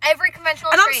has every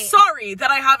conventional trait. And I'm sorry that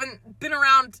I haven't been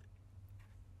around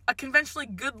a conventionally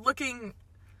good-looking,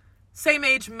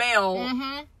 same-age male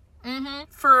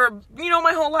for,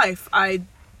 my whole life.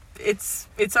 It's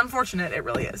unfortunate. It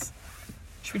really is.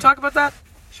 Should we talk about that?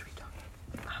 Should we talk?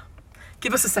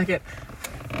 Give us a second.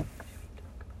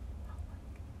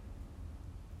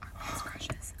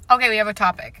 Okay, we have a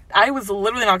topic. I was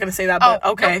literally not going to say that, but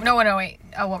okay. No, wait.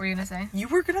 Oh, what were you going to say? You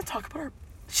were going to talk about her.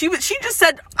 She just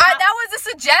said... that was a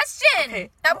suggestion. Okay.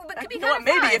 That could be kind of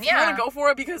maybe fun, if you want to go for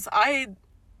it, because I'm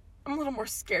a little more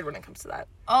scared when it comes to that.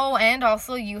 Oh, and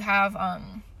also you have,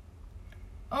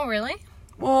 Oh, really?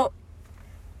 Well...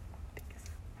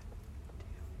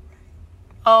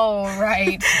 Oh,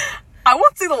 right. I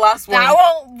won't say the last one.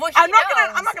 I'm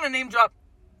not gonna name drop.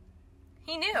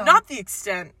 He knew. Not the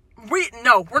extent. We're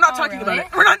not talking about it.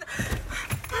 We're not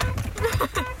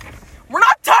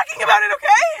talking about it,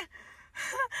 okay?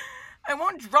 I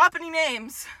won't drop any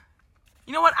names.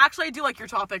 You know what? Actually, I do like your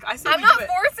topic. I say I'm not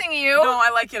forcing you. No, I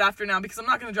like it after now because I'm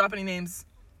not gonna drop any names.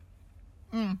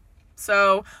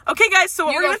 So, okay, guys.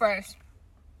 So you go first.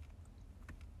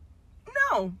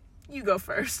 No, you go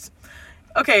first.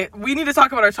 Okay, we need to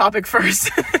talk about our topic first.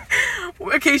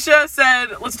 Acacia said,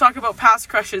 let's talk about past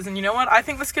crushes. And you know what? I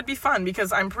think this could be fun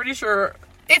because I'm pretty sure...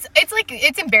 It's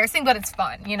embarrassing, but it's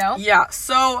fun, Yeah,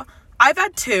 so I've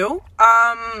had two.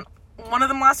 One of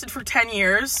them lasted for 10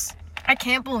 years. I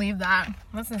can't believe that.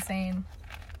 That's insane.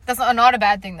 That's not a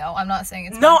bad thing, though. I'm not saying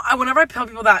it's No, whenever I tell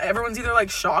people that, everyone's either, like,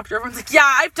 shocked or everyone's like, yeah,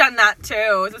 I've done that,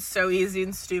 too. It's so easy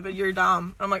and stupid. You're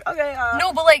dumb. And I'm like, okay,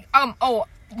 No, but, like,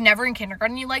 never in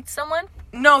kindergarten you liked someone?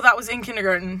 No, that was in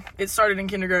kindergarten. It started in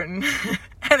kindergarten.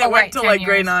 And it went to, like,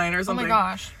 grade 9 or something. Oh, my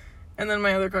gosh. And then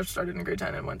my other crush started in grade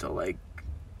 10 and went to, like,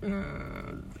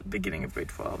 beginning of grade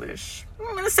 12-ish.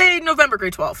 I'm going to say November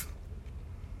grade 12.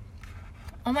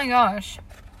 Oh, my gosh.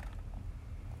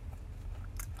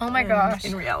 Oh my gosh.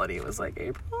 In reality, it was like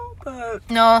April, but...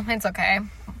 No, it's okay.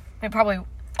 It probably...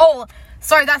 Oh,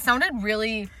 sorry, that sounded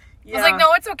really... Yeah. I was like,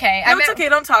 no, it's okay. No, it's okay.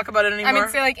 Don't talk about it anymore. I mean,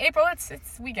 say like, April, it's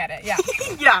we get it. Yeah.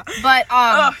 Yeah. But,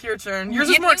 your turn. Yours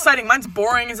is more exciting. Mine's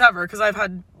boring as ever, because I've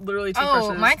had literally 2 crushes.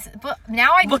 Oh, mine's... But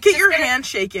now I... Look at your hand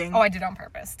shaking. Oh, I did on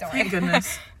purpose. Don't worry. Thank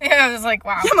goodness. Yeah, I was like,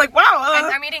 wow. Yeah, I'm like, wow.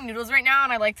 I'm eating noodles right now,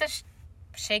 and I like to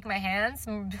shake my hands.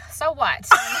 So what?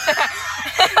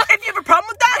 If you have a problem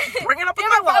with that, bring it up with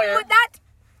my lawyer. You have a problem with that?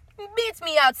 Meet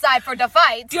me outside for the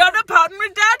fight. Do you have a problem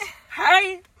with that?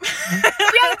 Hey. Do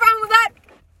you have a problem with that?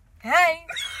 Hey.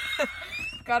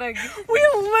 We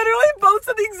literally both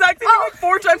said the exact thing like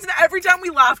 4 times, and every time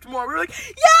we laughed more. We were like,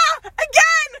 yeah,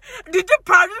 again. Did you have a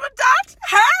problem with that?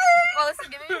 Hey. Well, this is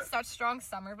giving me such strong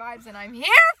summer vibes, and I'm here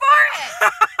for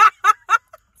it.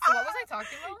 So what was I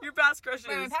talking about? Your past crushes.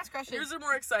 Wait, my past crushes. Yours are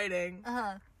more exciting.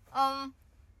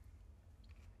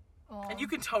 And you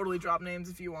can totally drop names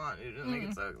if you want. It just make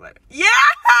it so exciting. Yeah!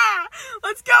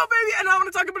 Let's go, baby! And I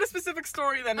want to talk about a specific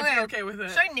story then, if you're okay with it.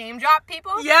 Should I name drop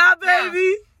people? Yeah, baby!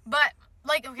 Yeah. But,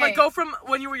 like, okay. Like, go from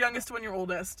when you were youngest to when you're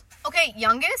oldest. Okay,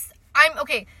 youngest?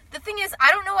 The thing is, I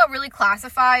don't know what really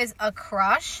classifies a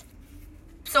crush.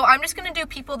 So I'm just gonna do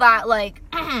people that, like,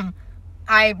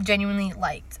 I genuinely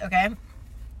liked, okay?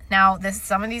 Now,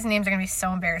 some of these names are going to be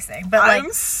so embarrassing. But like,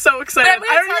 I'm so excited. I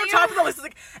don't even know top of the list. It's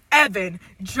like Evan,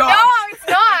 Josh. No, it's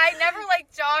not. I never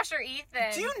liked Josh or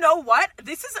Ethan. Do you know what?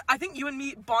 I think you and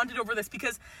me bonded over this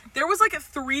because there was like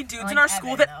 3 dudes in our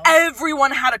school that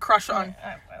everyone had a crush on.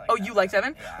 You liked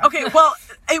Evan? Yeah. Okay, well,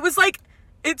 it was like,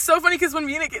 it's so funny because when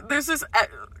me and Nick, there's this,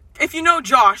 if you know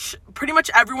Josh, pretty much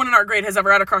everyone in our grade has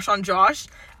ever had a crush on Josh.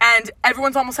 And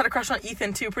everyone's almost had a crush on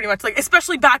Ethan too, pretty much. Like,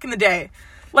 especially back in the day.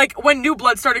 Like, when new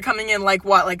blood started coming in, like,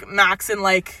 what? Like, Max and,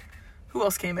 like, who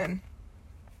else came in?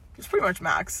 It was pretty much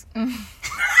Max. There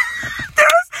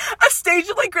was a stage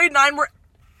of, like, grade 9 where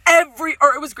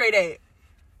it was grade 8,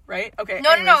 right? Okay.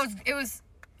 No, it was,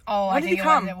 I think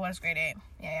it was grade 8.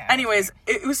 Yeah. Anyways,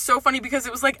 it was so funny because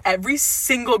it was, like, every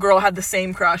single girl had the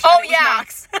same crush. Oh, yeah.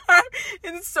 Max.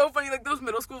 And it's so funny, like, those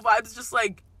middle school vibes just,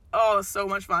 like, oh, so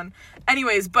much fun.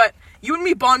 Anyways, but you and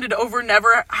me bonded over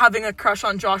never having a crush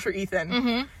on Josh or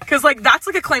Ethan. Because, like, that's,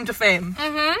 like, a claim to fame.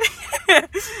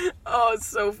 Oh, it's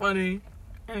so funny.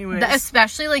 Anyways.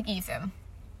 Especially, like, Ethan.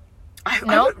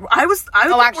 I was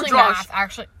actually, Josh.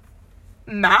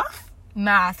 Math.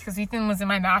 Math? Because Ethan was in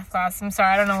my math class. I'm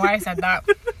sorry, I don't know why I said that.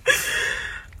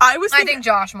 I think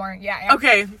Josh more. Yeah.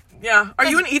 Okay. Yeah. Are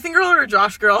you an Ethan girl or a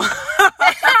Josh girl?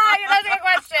 That's a good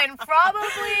question.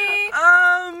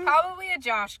 Probably a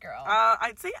Josh girl.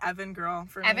 I'd say Evan girl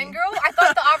for me. Evan girl? I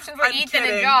thought the options were Ethan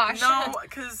kidding. and Josh. No,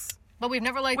 because... But we've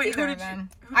never liked either of them.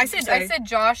 I said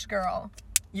Josh girl.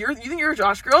 You think you're a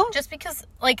Josh girl? Just because,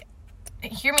 like,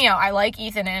 hear me out. I like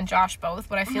Ethan and Josh both,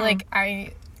 but I feel like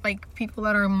I like people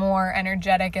that are more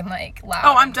energetic and, like, loud.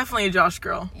 Oh, I'm definitely a Josh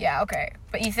girl. Yeah, okay.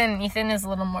 But Ethan is a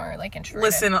little more, like, introverted.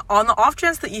 Listen, on the off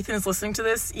chance that Ethan is listening to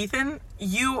this, Ethan,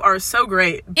 you are so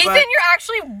great. Ethan, you're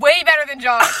actually way better than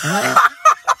Josh. What?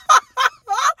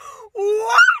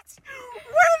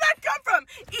 Where did that come from?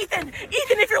 Ethan,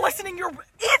 if you're listening,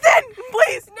 Ethan,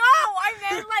 please. No, I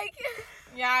meant, like...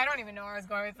 Yeah, I don't even know where I was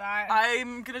going with that.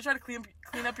 I'm gonna try to clean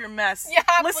up your mess. Yeah,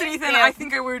 listen, Ethan, do. I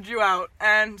think I weirded you out,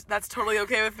 and that's totally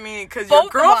okay with me, because your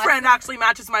girlfriend actually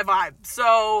matches my vibe,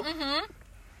 so...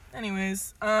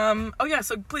 Anyways, oh yeah,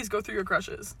 so please go through your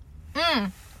crushes.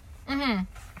 Oh,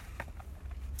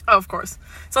 of course.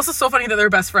 It's also so funny that they're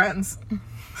best friends.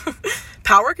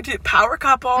 Power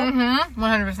couple.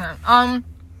 100%.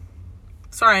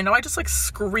 Sorry, I know I just, like,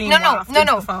 screamed off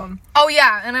into the phone. Oh,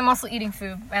 yeah, and I'm also eating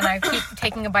food, and I keep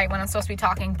taking a bite when I'm supposed to be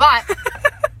talking, but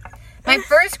my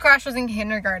first crush was in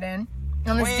kindergarten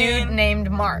on this dude named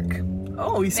Mark.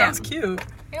 Oh, he sounds cute.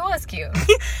 He was cute.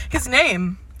 His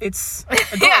name, it's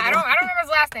adorable. Yeah, I don't remember his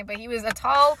last name, but he was a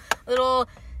tall, little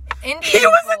Indian boy. He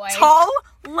was a tall,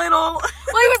 little... Well,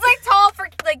 he was, like, tall for,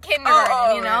 like,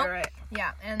 kindergarten, you know? Right.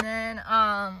 Yeah, and then,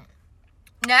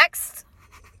 next...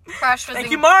 crush was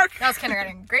Thank you, Mark. That was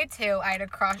kindergarten. Grade 2, I had a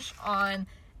crush on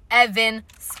Evan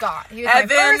Scott. He was my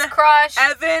first crush.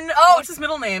 Evan. Oh, what's his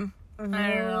middle name? I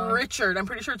don't know. Richard. I'm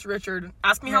pretty sure it's Richard.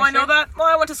 Ask me how I know that. Well,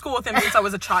 I went to school with him since I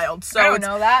was a child. So I don't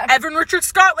know that. Evan Richard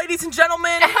Scott, ladies and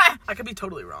gentlemen. I could be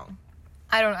totally wrong.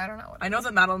 I don't know. I know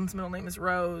that Madeline's middle name is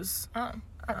Rose. Oh,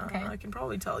 okay. I can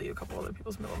probably tell you a couple other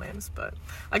people's middle names, but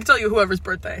I can tell you whoever's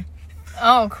birthday.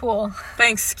 Oh, cool.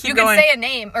 Thanks. Keep you going. You could say a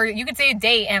name, or you could say a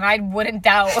date, and I wouldn't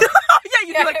doubt. Yeah,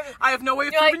 you'd be like, I have no way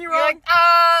of proving you wrong. You're like,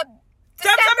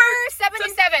 December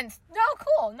 77th. No,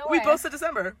 cool. No way. We both said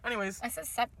December. Anyways. I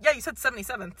said Yeah, you said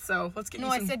 77th, so let's get you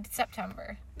some... I said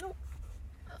September. No.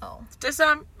 Oh.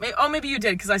 December. Oh, maybe you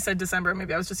did, because I said December.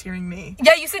 Maybe I was just hearing me.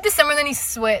 Yeah, you said December, then he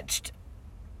switched.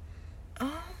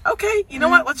 Okay, you know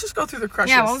what? Let's just go through the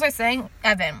crushes. Yeah, what was I saying?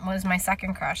 Evan was my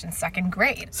second crush in second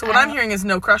grade. So what I'm hearing is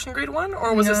no crush in grade 1,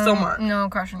 or was it still Mark? No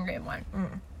crush in grade 1.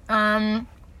 And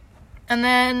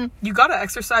then... You gotta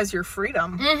exercise your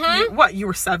freedom. Mm-hmm. You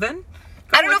were 7?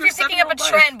 I don't know if you're picking up a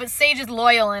trend, but Saige is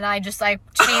loyal, and I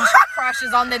changed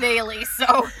crushes on the daily, so...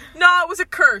 No, it was a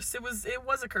curse. It was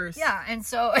a curse. Yeah, and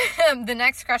so the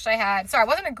next crush I had... Sorry, I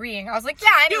wasn't agreeing. I was like, yeah,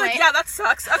 anyway. You're like, yeah, that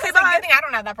sucks. Okay, bye. bye. Good thing I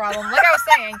don't have that problem. Like I was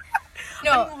saying.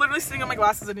 No. I'm literally sitting on my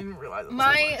glasses. I didn't even realize it.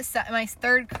 My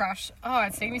third crush... Oh,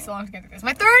 it's taking me so long to get through this.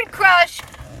 My third crush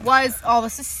was... Oh,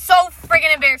 this is so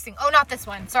friggin' embarrassing. Oh, not this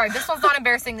one. Sorry, this one's not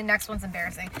embarrassing. The next one's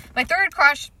embarrassing. My third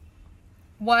crush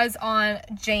was on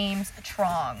James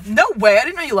Trong. No way. I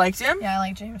didn't know you liked him. Yeah, I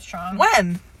like James Trong.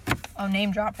 When? Oh,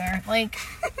 name drop there.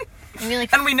 Maybe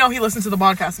and we know he listens to the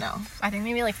podcast now. I think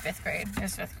maybe 5th grade. It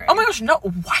was 5th grade. Oh my gosh, no.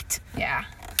 What? Yeah.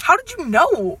 How did you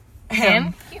know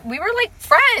him? We were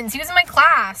friends. He was in my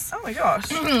class. Oh my gosh.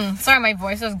 Sorry, my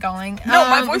voice is going. No,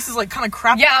 my voice is kind of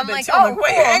crappy. Yeah, I'm like, oh,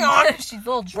 wait, hang on. She's a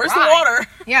little dry. Where's the water?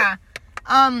 Yeah.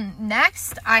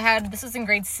 Next, I had, this is in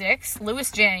grade 6,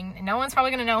 Louis Jang. No one's probably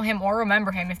going to know him or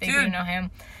remember him if they do know him.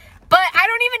 But I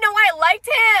don't even know why I liked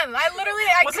him.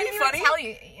 I couldn't even tell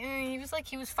you.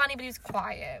 He was funny, but he was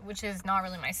quiet, which is not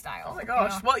really my style. Oh my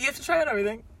gosh. Well, you have to try out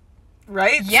everything.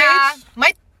 Right? Yeah. Saige?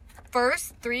 My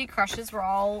first 3 crushes were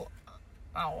all...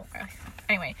 Oh, okay.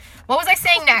 Anyway. What was I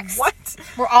saying next? What?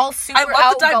 We're all super outgoing. I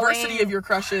love the diversity of your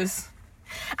crushes.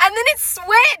 And then it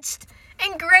switched.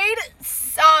 In grade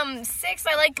 6,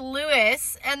 I liked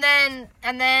Lewis, and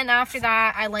then after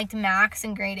that, I liked Max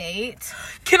in grade 8.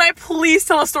 Can I please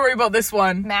tell a story about this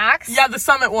one? Max? Yeah, the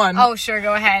Summit one. Oh, sure,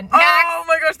 go ahead. Max, oh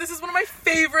my gosh, this is one of my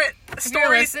favorite stories. If you're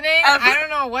listening, ever. I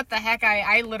don't know what the heck.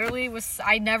 I literally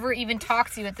I never even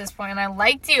talked to you at this point, and I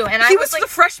liked you. And he I was the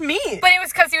fresh meat. But it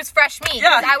was because he was fresh meat.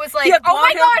 Yeah. I was like, he had oh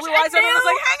my blonde hair, gosh, blue eyes, I knew. everyone was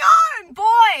like, hang on. Boy,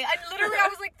 I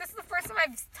was like, this is the first time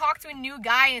I've talked to a new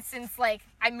guy since,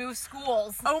 I moved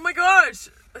schools. Oh my gosh.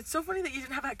 It's so funny that you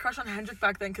didn't have that crush on Hendrik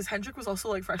back then, because Hendrik was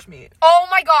also, fresh meat. Oh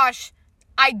my gosh.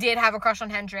 I did have a crush on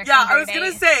Hendrik. Yeah, I was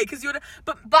going to say, because you would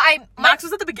but Max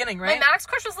was at the beginning, right? My Max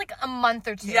crush was, a month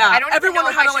or 2. Yeah. I don't even know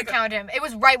if I should had count him. It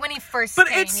was right when he first But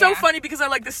came, it's so funny, because I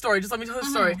like this story. Just let me tell the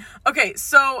story. Okay,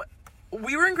 so...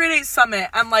 We were in grade 8 Summit,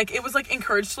 and, it was,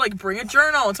 encouraged to, bring a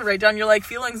journal to write down your,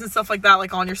 feelings and stuff like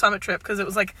that, on your Summit trip, because it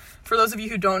was, for those of you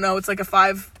who don't know, it's, a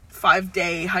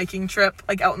 5-day hiking trip,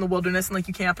 out in the wilderness, and,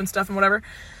 you camp and stuff and whatever.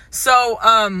 So,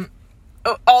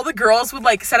 all the girls would,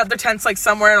 set up their tents,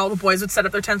 somewhere, and all the boys would set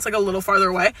up their tents, a little farther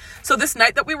away. So, this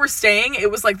night that we were staying, it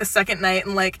was, the second night,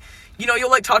 and,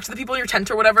 you'll, talk to the people in your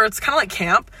tent or whatever. It's kind of like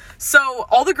camp. So,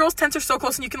 all the girls' tents are so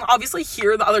close, and you can obviously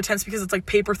hear the other tents because it's,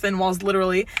 paper-thin walls,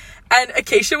 literally. And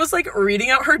Acacia was, reading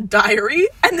out her diary.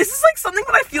 And this is, something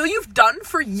that I feel you've done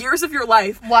for years of your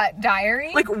life. What,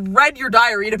 diary? Read your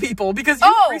diary to people. Because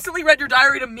you recently read your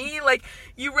diary to me.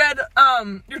 You read,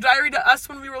 your diary to us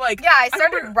when we were, Yeah, I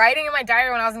started writing in my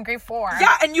diary when I was in grade 4.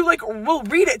 Yeah, and you, will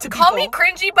read it to people. Call me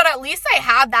cringy, but at least I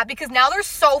have that because now they're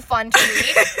so fun to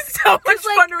read. So much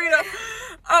fun to read them.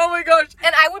 Oh my gosh.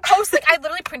 And I would post, I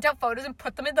literally print out photos and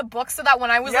put them in the book so that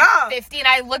when I was 50 and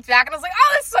I looked back and I was like,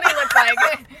 oh, this is what he looked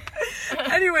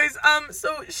like. Anyways,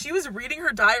 so she was reading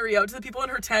her diary out to the people in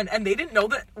her tent, and they didn't know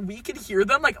that we could hear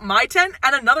them. My tent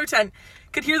and another tent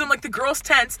could hear them, the girls'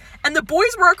 tents, and the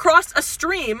boys were across a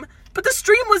stream, but the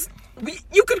stream was,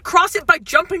 you could cross it by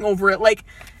jumping over it.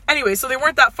 Anyway, so they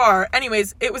weren't that far.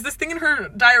 Anyways, it was this thing in her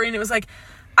diary, and it was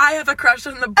I have a crush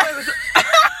on the boy with...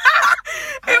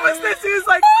 It was with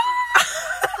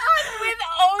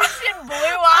ocean blue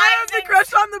eyes. I have a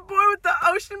crush on the boy with the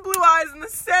ocean blue eyes and the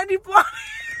sandy blonde.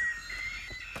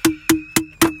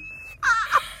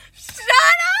 Shut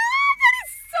up! That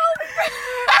is so...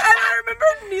 And I remember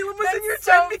Neelam was in your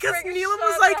tent because Neelam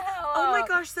was oh my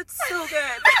gosh, that's so good.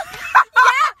 Yeah,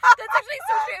 that's actually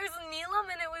so true. It was Neelam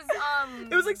and it was,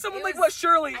 It was someone what,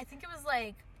 Shirley? I think it was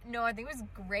no, I think it was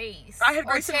Grace. I had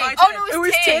Grace in my tent. Oh, no, it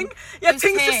was Ting. Yeah,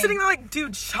 Ting's just sitting there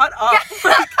dude, shut up.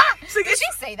 Yeah. Did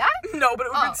she say that? No, but it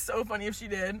would have been so funny if she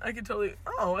did. I could totally,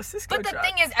 a Cisco But the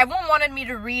thing is, everyone wanted me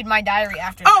to read my diary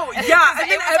after Oh, that. yeah, and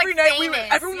then every night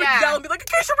everyone would yeah. yell and be like,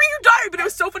 Acacia, read your diary. But it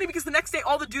was so funny because the next day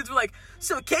all the dudes were like,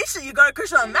 so Acacia, you got a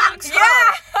crush on Max,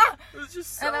 huh? Yeah. It was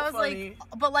just so and I was funny.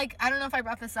 But I don't know if I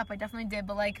brought this up. I definitely did.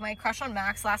 But my crush on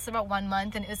Max lasted about 1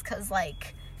 month, and it was because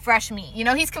fresh meat.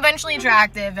 He's conventionally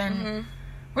attractive, and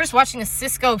we're just watching a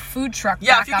Cisco food truck.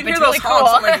 Yeah, back if you can up. hear It's those really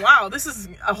honks, cool. I'm wow, this is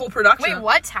a whole production. Wait,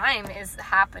 what time is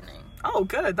happening? Oh,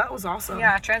 good. That was awesome.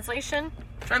 Yeah, translation.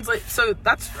 So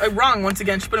that's wrong once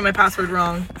again. She put in my password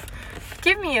wrong.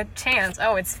 Give me a chance.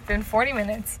 Oh, it's been 40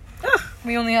 minutes.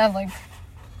 We only have like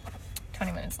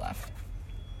 20 minutes left.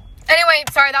 Anyway,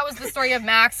 sorry, that was the story of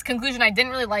Max. Conclusion, I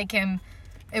didn't really like him.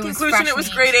 It was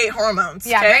grade 8 hormones.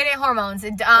 Yeah, okay? grade 8 hormones.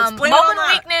 Moment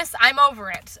of weakness, I'm over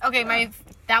it. Okay,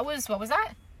 what was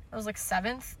that? That was like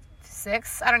 7th,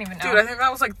 6th? I don't even know. Dude, I think that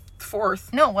was like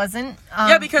 4th. No, it wasn't.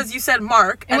 Yeah, because you said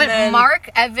Mark. It went Mark,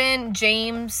 Evan,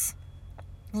 James,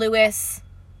 Lewis,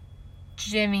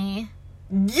 Jimmy.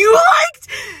 You liked...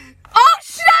 Oh,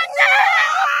 shut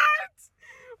it!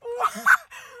 What?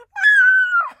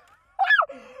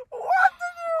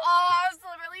 Oh, I was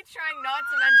literally trying not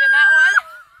to mention that one.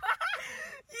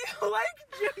 You like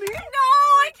Jimmy? No,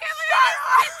 I can't believe I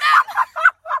did that.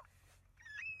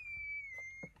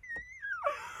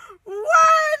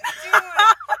 What? Dude,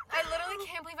 I literally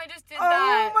can't believe I just did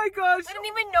that. Oh my gosh. I didn't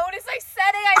even notice I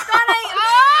said it. I thought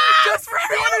Just for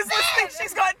everyone who's listening,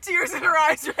 she's got tears in her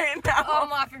eyes right now. Oh, I'm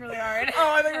laughing really hard.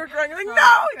 Oh, I think we're crying. You're like,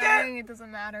 Oh, no, again. it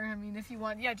doesn't matter. I mean, if you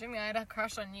want, yeah, Jimmy, I had a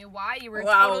crush on you. Why? You were a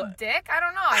Wow. total dick? I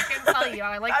don't know. I couldn't tell you.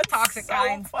 I like That's toxic so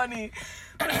kinds. funny.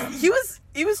 He was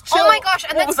chill. Oh my gosh,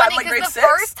 and what that's was funny that, like because grade the 6?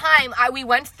 first time we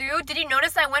went through, did you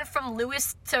notice I went from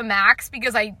Lewis to Max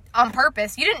because on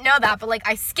purpose, you didn't know that, but like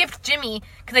I skipped Jimmy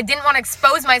because I didn't want to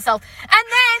expose myself. And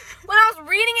then when I was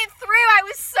reading it through, I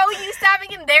was so used to having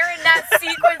him there in that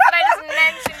sequence that I just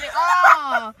mentioned it.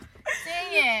 Oh,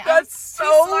 dang it. That's I'm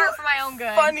so too smart for my own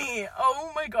good. funny.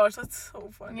 Oh my gosh, that's so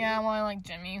funny. Yeah, well, I like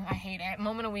Jimmy. I hate it.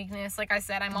 Moment of weakness. Like I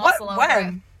said, I'm also over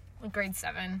when? it. Grade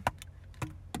 7.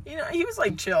 You know, he was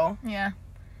like chill. Yeah.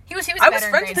 He was I better was in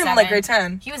friends grade with him 7. in like grade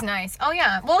 10. He was nice. Oh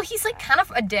yeah. Well, he's like kind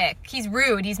of a dick. He's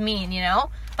rude. He's mean, you know?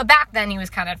 But back then he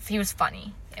was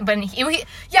funny. But he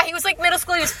was like middle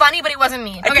school. He was funny, but he wasn't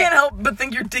mean. I can't help but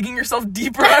think you're digging yourself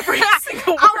deeper every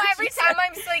single word. Every time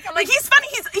I'm like, he's funny.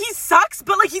 He sucks,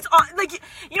 but like he's on, like,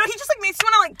 you know, he just like makes you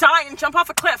want to like die and jump off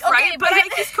a cliff, right? But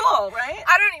like, he's cool, right?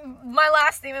 my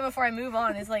last statement before I move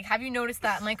on is like, have you noticed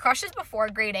that my crushes before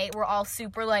grade 8 were all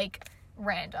super like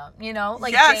random, you know?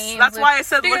 Like yes, James, that's why I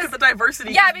said look at the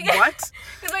diversity. Yeah, because what?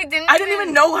 Because I didn't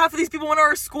even know half of these people went to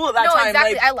our school at that time.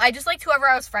 Exactly. Like, I just liked whoever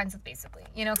I was friends with, basically.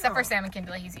 You know, except for Sam and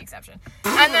Kimberly, he's the exception.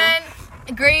 And then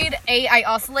grade 8, I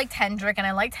also liked Hendrick, and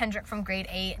I liked Hendrick from grade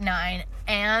 8, 9,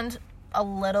 and a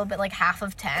little bit like half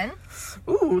of 10.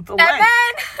 Ooh, the and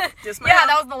length. then yes, yeah,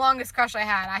 that was the longest crush I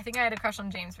had. I think I had a crush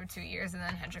on James for 2 years, and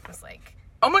then Hendrick was like,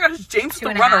 oh my gosh, James was the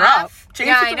 2.5. runner-up.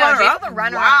 James was the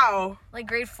runner-up. Wow. Like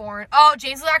grade 4. Oh,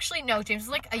 James was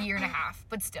like a year and a half,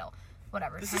 but still,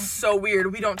 whatever. This is so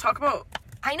weird. We don't talk about...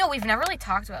 I know, we've never really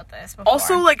talked about this before.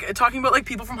 Also, like, talking about, like,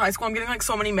 people from high school, I'm getting, like,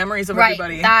 so many memories of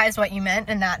everybody. Right, that is what you meant,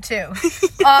 and that, too.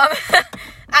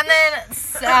 And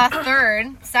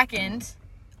then, second...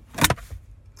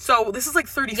 So, this is, like,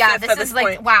 35th yeah, this at this is, like,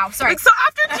 point. wow, sorry. Like, so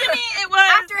after Jimmy, it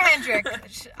was... After Hendrick.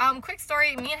 Quick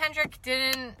story, me and Hendrick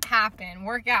didn't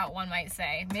work out, one might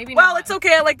say. Maybe not. Well, it's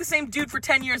okay, I like the same dude for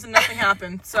 10 years and nothing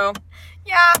happened, so...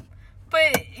 Yeah,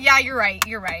 but, yeah, you're right.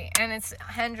 And it's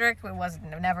Hendrick, it was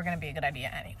never going to be a good idea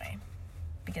anyway.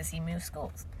 Because he moved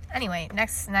schools. Anyway,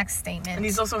 next statement. And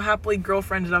he's also happily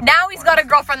girlfriended up. Now he's got a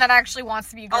girlfriend that actually wants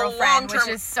to be a girlfriend, which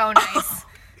is so nice.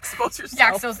 Expose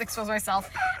yourself. Yeah, expose myself.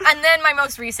 And then my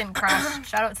most recent crush.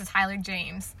 Shout out to Tyler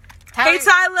James. Hey,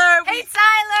 Tyler! Hey,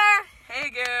 Tyler! Hey,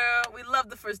 girl. We love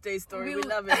the first date story. We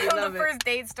love it. We love the it. first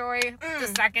date story.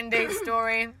 The second date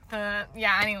story.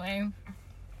 Anyway.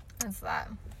 That's that.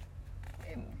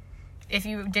 If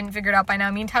you didn't figure it out by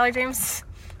now, me and Tyler James,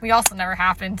 we also never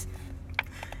happened.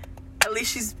 At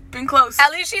least she's been close.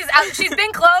 At least she's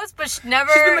been close, but never...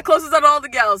 She's been the closest out of all the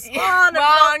gals.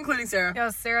 Not including Sarah. No,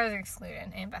 Sarah's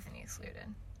excluded, and Bethany excluded.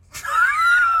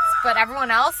 But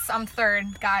everyone else, I'm third,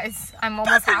 guys. I'm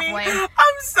almost halfway. I'm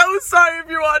so sorry if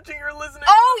you're watching or listening.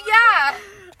 Oh, yeah!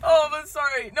 Oh, but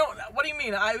sorry. No, what do you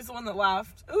mean? I was the one that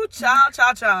laughed. Ooh, cha.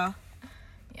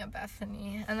 Yeah,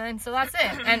 Bethany. And then, so that's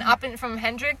it. And from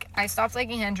Hendrick, I stopped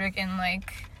liking Hendrick in,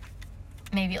 like,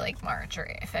 maybe, like, March or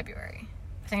February.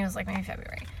 I think it was, like, maybe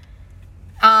February.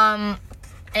 And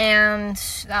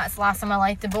that's the last time I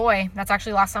liked a boy. That's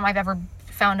actually the last time I've ever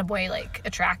found a boy, like,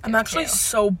 attractive. I'm actually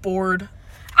so bored.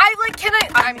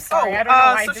 I'm sorry, I don't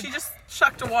know why so she just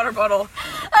chucked a water bottle.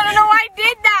 I don't know why I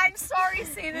did that. I'm sorry,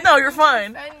 Sadie. No, you're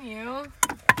fine. Defend you.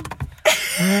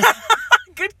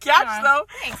 Good catch, though.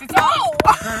 Thanks. It's all.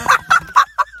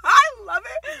 I love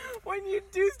it when you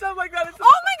do stuff like that. Oh my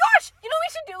gosh! You know what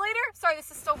we should do later? Sorry,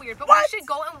 this is so weird, but What? we should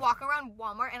go and walk around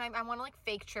Walmart, and I want to, like,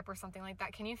 fake trip or something like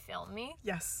that. Can you film me?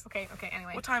 Yes. Okay,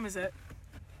 anyway. What time is it?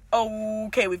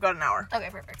 Okay, we've got an hour. Okay,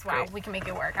 perfect. Wow, Great. we can make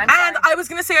it work. And I was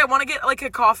gonna say I want to get like a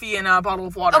coffee and a bottle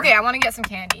of water. Okay, I want to get some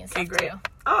candy and stuff great. too.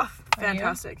 Oh,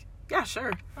 fantastic. Yeah,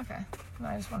 sure. Okay.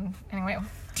 I just want anyway.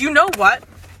 Do you know what?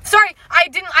 Sorry, I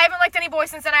haven't liked any boys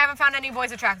since then. I haven't found any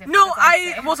boys attractive. No,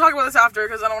 we'll talk about this after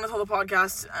because I don't want to tell the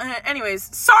podcast. Anyways,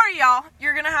 sorry y'all.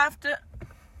 You're gonna have to.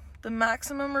 The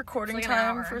maximum recording It's like an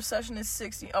time hour. for a session is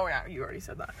 60. Oh yeah, you already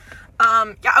said that.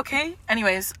 Yeah, okay.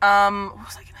 Anyways, what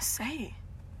was I gonna say?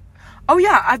 Oh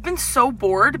yeah, I've been so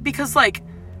bored because like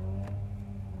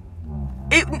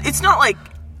it's not like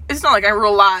I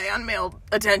rely on male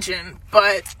attention,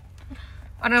 but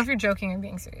I don't know if you're joking or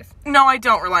being serious. no, I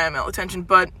don't rely on male attention,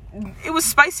 but it was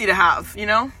spicy to have, you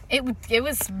know? It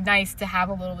was nice to have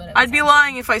a little bit of I'd be attention.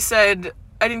 lying if I said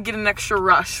I didn't get an extra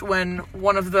rush when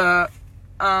one of the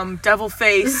devil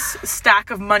face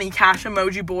stack of money cash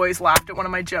emoji boys laughed at one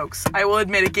of my jokes. I will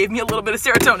admit it gave me a little bit of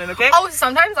serotonin, okay? Oh,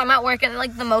 sometimes I'm at work and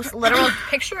like the most literal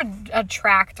picture a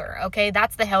tractor, okay?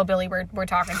 That's the hillbilly we're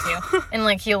talking to. And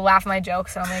like he'll laugh at my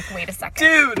jokes and I'm like, wait a second.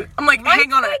 Dude, I'm like,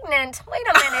 hang on. Pregnant. Wait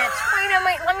a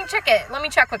minute. Let me check it. Let me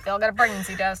check quickly. I'll get a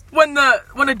pregnancy test. When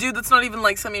a dude that's not even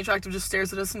like semi-attractive just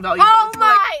stares at us in Value Oh Village,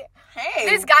 my! like, hey.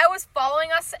 This guy was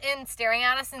following us and staring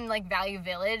at us in like Value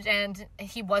Village, and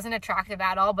he wasn't attractive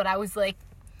at all. But I was like,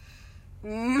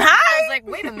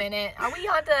 wait a minute, are we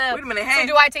on to? Wait a minute, hey. So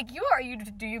do I take you or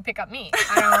do you pick up me?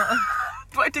 I don't.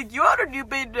 Do I take you out or do you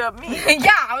pick up me?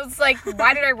 Yeah, I was like,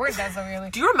 why did I word that so weirdly?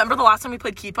 Do you remember the last time we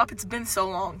played Keep Up? It's been so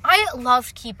long. I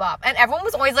loved Keep Up, and everyone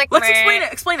was always like, Let's meh.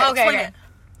 explain it.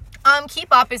 Keep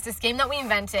Up is this game that we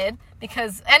invented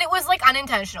and it was like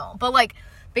unintentional, but like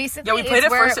basically Yeah, we played it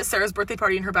first at Sarah's birthday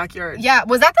party in her backyard. Yeah,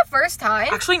 was that the first time?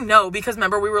 Actually, no, because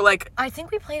remember we were like, I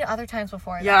think we played it other times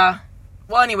before. yeah.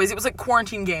 Well, anyways, it was like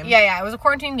quarantine game. Yeah, it was a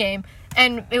quarantine game,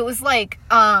 and it was like,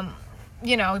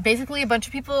 basically a bunch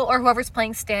of people or whoever's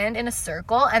playing stand in a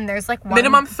circle, and there's like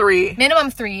Minimum three.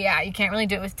 Yeah, you can't really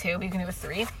do it with two, but you can do it with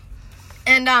three.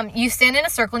 And you stand in a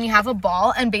circle and you have a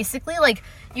ball, and basically like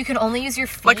you can only use your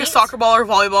feet. Like a soccer ball or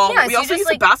volleyball. Yeah, we so also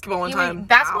used a basketball one time.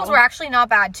 Basketballs were actually not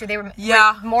bad too. They were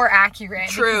more accurate.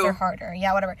 True. Because they're harder.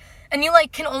 Yeah, whatever. And you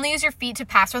like can only use your feet to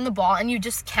pass around the ball, and you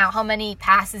just count how many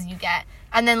passes you get.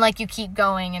 And then like you keep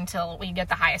going until we get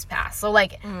the highest pass. So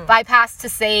like if I pass to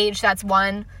Saige, that's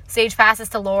 1. Saige passes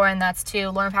to Lauren, that's 2.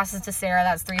 Lauren passes to Sarah,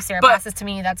 that's 3. Sarah passes to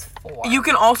me, that's 4. You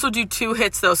can also do 2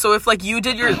 hits though. So if like you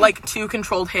did your like 2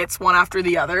 controlled hits one after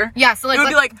the other. Yeah, so like it would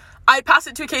be like I pass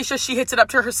it to Acacia, she hits it up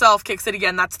to herself, kicks it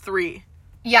again, that's 3.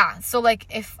 Yeah, so like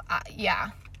if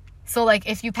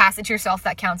you pass it to yourself,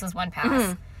 that counts as 1 pass.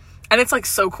 Mm-hmm. And it's like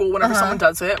so cool whenever someone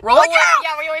does it. We're all like, yeah!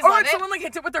 Yeah, we always or love like it. someone like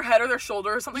hits it with their head or their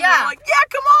shoulder or something. Yeah. And we're like, yeah,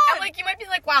 come on! And like you might be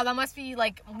like, wow, that must be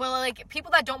like, well, like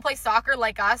people that don't play soccer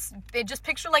like us, they just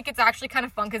picture like it's actually kind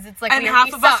of fun because it's like and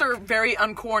half of us are very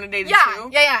uncoordinated too.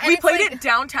 Yeah. And we played like, it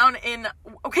downtown in.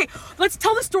 Okay, let's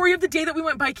tell the story of the day that we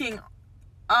went biking.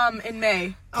 In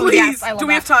May. Please. Oh, yes, I love Do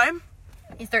we that. have time?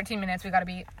 It's 13 minutes. We gotta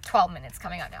be 12 minutes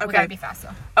coming out now. We Okay. gotta be fast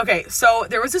though. Okay, so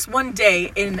there was this one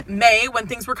day in May when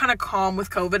things were kind of calm with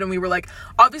COVID, and we were like,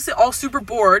 obviously all super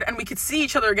bored, and we could see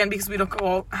each other again because we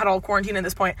had all quarantine at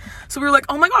this point. So we were like,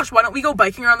 oh my gosh, why don't we go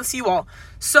biking around the seawall?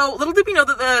 So little did we know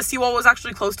that the seawall was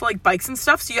actually close to like bikes and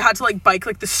stuff, so you had to like bike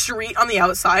like the street on the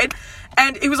outside.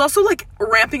 And it was also like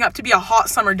ramping up to be a hot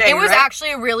summer day. It was right?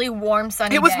 actually a really warm,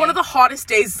 sunny It was day. one of the hottest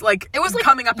days, like, It was like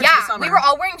coming up into the summer. we were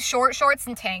all wearing short shorts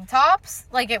and tank tops.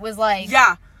 Like it was like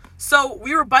Yeah. So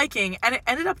we were biking, and it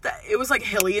ended up that it was like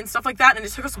hilly and stuff like that, and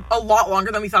it took us a lot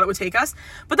longer than we thought it would take us.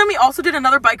 But then we also did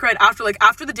another bike ride after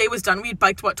the day was done. We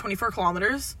biked 24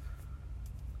 kilometers.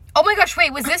 Oh my gosh!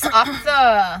 Wait, was this up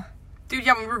the? Dude,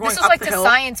 yeah, we were going This was up like the the hill.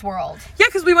 Science World. Yeah,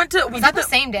 because we went to. Was that the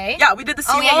same day? Yeah, we did the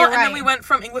seawall, yeah, you're and then right. we went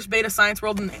from English Bay to Science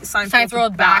World, and Science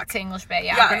World back to English Bay.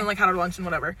 Yeah. Yeah, okay. and then like had our lunch and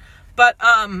whatever. But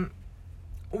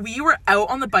we were out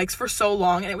on the bikes for so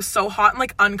long, and it was so hot and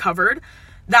like uncovered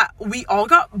that we all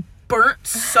got burnt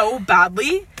so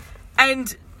badly,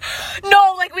 and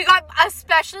No, like we got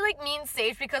especially like me and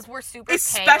Saige because we're super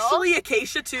especially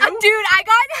Acacia too.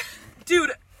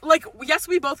 Dude, like, yes,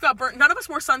 we both got burnt. None of us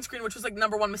wore sunscreen, which was like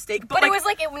number one mistake. But it was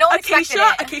like no one expected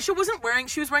it. Acacia wasn't wearing.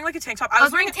 She was wearing like a tank top. I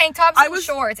was wearing tank tops and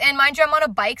shorts, and mind you, I'm on a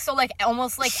bike, so like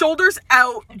almost like shoulders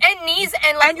out and knees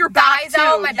and like and your back thighs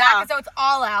out. My too, back is out. It's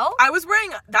all out. I was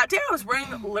wearing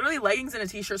literally leggings and a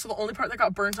t-shirt. So the only part that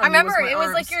got burnt on I remember me was my it was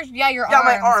arms. like your arm. Yeah,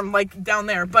 my arm, like down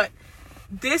there. But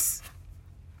this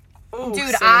Ooh,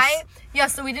 dude,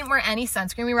 sis. So we didn't wear any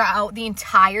sunscreen. We were out the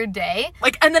entire day.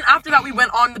 Like, and then after that, we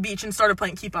went on the beach and started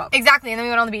playing Keep Up. Exactly, and then we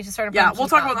went on the beach and started playing Yeah, we'll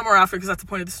talk about that more after, because that's the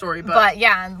point of the story. But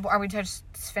yeah, and are we just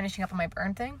finishing up on my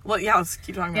burn thing? Well, yeah, let's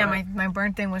keep talking about it. Yeah, my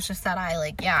burn thing was just that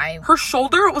Her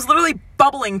shoulder was literally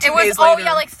bubbling 2 days later. Oh,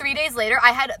 yeah, like 3 days later,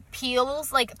 I had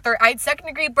peels, I had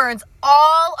 2nd-degree burns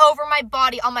all over my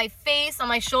body, on my face, on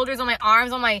my shoulders, on my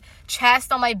arms, on my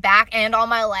chest, on my back, and on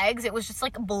my legs. It was just,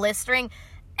 like, blistering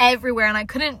everywhere, and I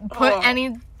couldn't put any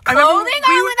clothing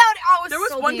on without it. Oh, it was there was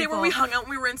so one painful. day where we hung out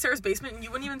and we were in Sarah's basement, and you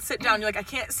wouldn't even sit down. You're like, I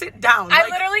can't sit down. I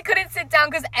literally couldn't sit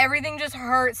down because everything just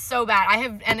hurt so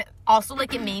bad. And also,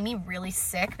 like, it made me really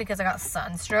sick because I got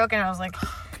sunstroke, and I was like,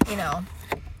 you know...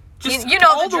 Just you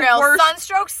know the drill.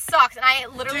 Sunstroke sucks, and I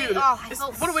literally, Dude, I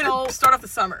felt what a way to start off the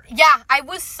summer. Yeah, I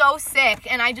was so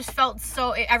sick, and I just felt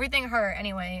everything hurt.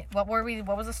 Anyway, what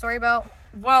was the story about?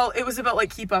 Well, it was about,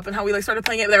 like, Keep Up and how we, like, started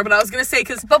playing it there, but I was gonna say,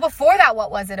 because... But before that, what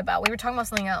was it about? We were talking about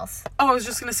something else. Oh, I was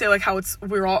just gonna say, like, how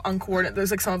we're all uncoordinated. There's,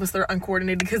 like, some of us that are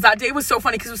uncoordinated, because that day was so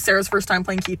funny, because it was Sarah's first time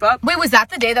playing Keep Up. Wait, was that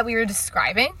the day that we were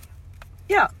describing?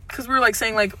 Yeah, because we were, like,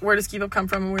 saying, like, where does Keep Up come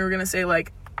from, and we were gonna say,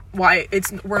 like, why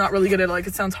we're not really good at it. Like,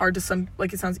 it sounds hard to some,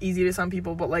 like, it sounds easy to some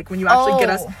people, but, like, when you actually get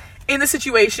us in the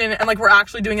situation and, like, we're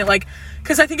actually doing it, like,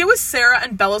 because I think it was Sarah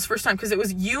and Bella's first time, because it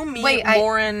was you, me,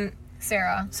 Lauren,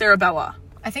 Sarah, Bella.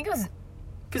 I think it was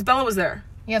because Bella was there.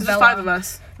 Yeah, Bella. There's 5 of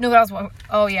us. No, but I was one.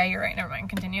 Oh yeah, you're right. Never mind.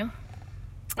 Continue.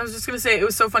 I was just gonna say, it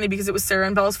was so funny because it was Sarah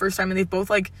and Bella's first time, and they've both,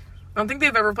 like, I don't think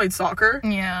they've ever played soccer.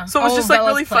 Yeah. So it was just, like,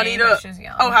 Bella's really funny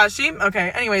to... Oh, has she?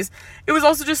 Okay. Anyways, it was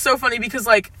also just so funny because,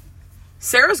 like,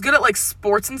 Sarah's good at, like,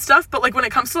 sports and stuff, but, like, when it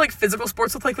comes to, like, physical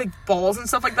sports with, like balls and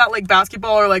stuff like that, like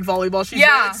basketball or, like, volleyball, she's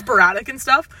very, like, sporadic and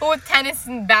stuff. But with tennis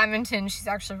and badminton, she's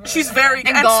actually really she's very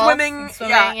good. And golf, swimming,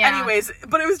 yeah. Anyways,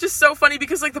 but it was just so funny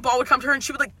because, like, the ball would come to her and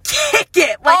she would, like, kick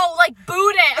it. Like, like,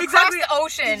 boot it across the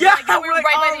ocean. Yeah, like, we were like,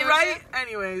 right by the ocean.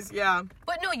 Anyways, yeah.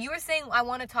 But no, you were saying, I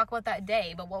want to talk about that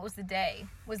day, but what was the day?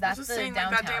 Was that the saying,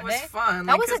 downtown like, that day was fun.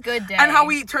 That was a good day. And how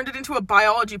we turned it into a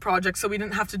biology project so we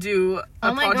didn't have to do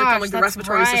a project on, like, the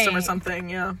respiratory system or something,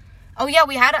 yeah. Oh, yeah,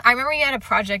 I remember we had a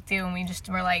project due and we just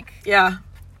were like... Yeah.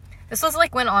 This was,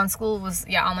 like, when online school was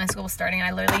starting, and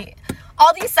I literally...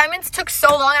 All the assignments took so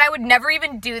long, and I would never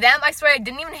even do them. I swear, I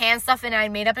didn't even hand stuff in, and I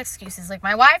made up excuses. Like,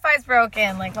 my Wi-Fi's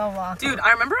broken, like, blah, blah. Dude,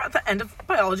 I remember at the end of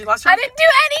biology last year... I didn't do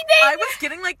anything! I was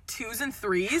getting, like, 2s and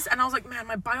 3s, and I was like, man,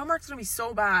 my biomark's gonna be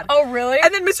so bad. Oh, really?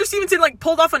 And then Mr. Stevenson, like,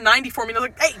 pulled off a 90 for me, and I was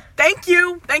like, hey, thank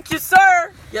you,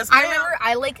 sir. Yes, ma'am. I remember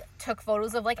I, like, took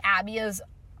photos of, like, Abby's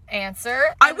answer.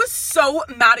 I was so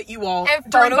mad at you all and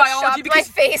during biology because...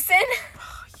 my face in.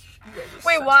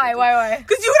 Wait, why?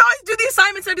 Because you would always do the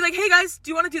assignments and I'd be like, hey guys,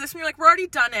 do you want to do this? And you're like, we're already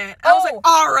done it. And I was like,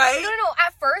 all right. No.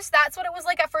 At first, that's what it was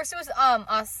like. At first, it was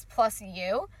us plus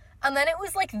you. And then it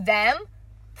was like them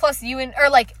plus you or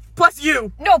like... Plus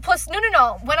you. No. At first,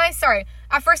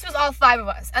 it was all 5 of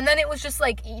us. And then it was just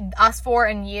like us 4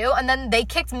 and you. And then they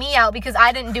kicked me out because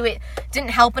I didn't do it.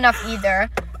 Didn't help enough either.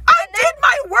 I did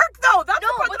my work though. That's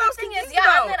the part that I was confused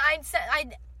about. And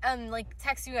then I'd like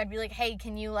text you. I'd be like, hey,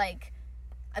 can you like...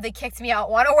 They kicked me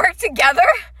out. Want to work together?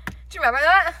 Do you remember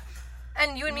that?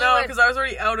 And you and me No, because I was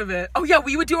already out of it. Oh, yeah,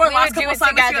 we would do our last couple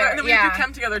assignments together. And then we would do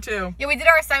chem together, too. Yeah, we did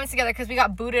our assignments together because we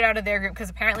got booted out of their group because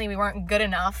apparently we weren't good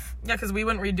enough. Yeah, because we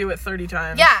wouldn't redo it 30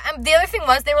 times. Yeah, and the other thing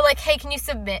was they were like, hey, can you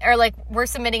submit? Or like, we're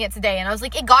submitting it today. And I was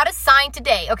like, it got assigned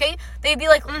today, okay? They'd be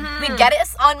like, we'd get it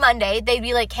on Monday. They'd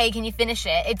be like, hey, can you finish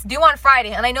it? It's due on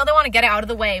Friday. And I know they want to get it out of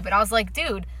the way, but I was like,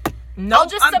 dude... Nope, I'll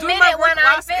just submit it when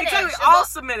I finish. Exactly, I'll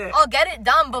submit it. I'll get it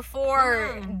done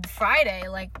before Friday.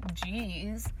 Like,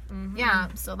 jeez. Mm-hmm. Yeah,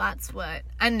 so that's what.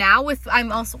 And now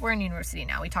we're in university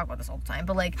now. We talk about this all the time.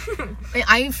 But like,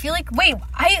 I feel like,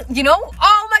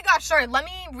 oh my gosh, sorry. Let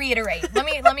me reiterate.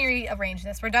 Let me rearrange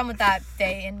this. We're done with that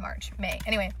day in May.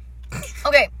 Anyway,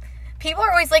 okay. People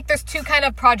are always like, there's 2 kind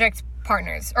of project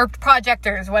partners or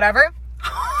projectors, whatever.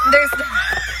 There's.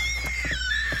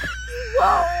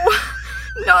 Whoa.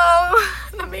 No,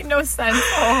 that made no sense.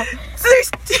 Oh. So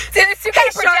there's 2 kind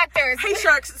of projectors. Hey,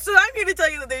 Sharks. So I'm here to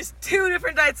tell you that there's 2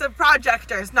 different types of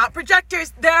projectors. Not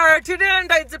projectors. There are 2 different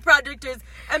types of projectors.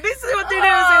 And basically what they do is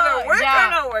either work or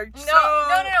no work.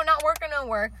 No, not work or no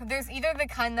work. There's either the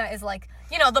kind that is like,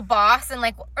 the boss and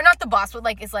like, or not the boss, but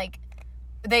like, is like,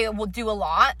 they will do a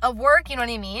lot of work, you know what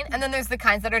I mean? And then there's the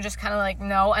kinds that are just kind of like,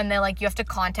 no, and they're like, you have to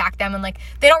contact them, and like,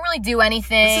 they don't really do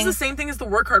anything. This is the same thing as the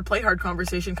work hard, play hard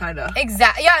conversation, kind of.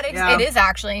 Exactly. Yeah, it is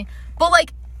actually. But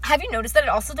like, have you noticed that it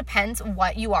also depends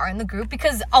what you are in the group?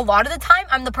 Because a lot of the time,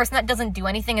 I'm the person that doesn't do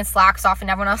anything and slacks off, and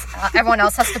everyone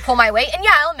else has to pull my weight. And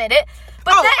yeah, I'll admit it.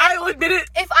 But then, I'll admit it.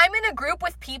 If I'm in a group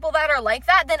with people that are like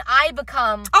that, then I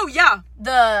become... Oh, yeah.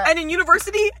 And in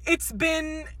university, it's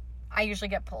been... I usually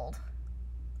get pulled.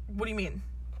 What do you mean?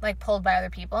 Like, pulled by other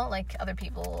people? Like, other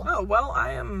people... Oh, well,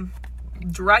 I am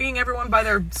dragging everyone by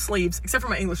their sleeves, except for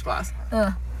my English class.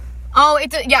 Oh,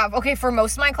 yeah, okay, for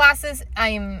most of my classes,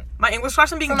 My English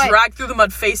class, I'm being dragged through the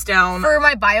mud face down. For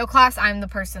my bio class, I'm the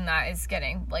person that is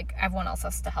getting, like, everyone else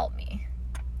has to help me.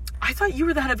 I thought you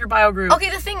were the head of your bio group. Okay,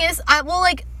 the thing is, with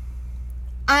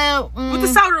the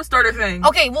sourdough starter thing.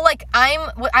 Okay, well, like, I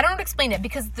don't know how to explain it,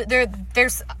 because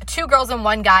there's 2 girls and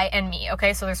 1 guy and me,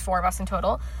 okay? So there's 4 of us in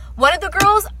total. One of the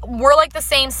girls, we're, like, the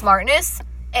same smartness.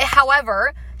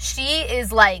 However, she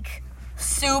is, like...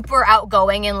 super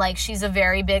outgoing, and like she's a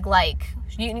very big, like,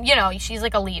 you know, she's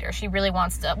like a leader. She really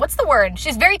wants to, what's the word,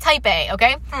 she's very type A,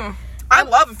 okay? I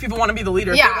love if people want to be the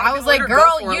leader. Yeah, I was like,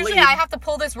 girl, usually I have to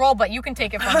pull this role, but you can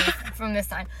take it from me from this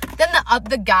time. Then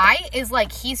the guy is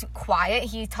like, he's quiet,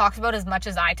 he talks about as much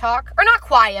as I talk, or not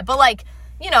quiet, but like,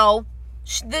 you know,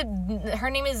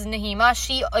 her name is Nahima.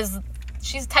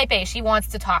 She's type A. She wants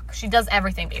to talk. She does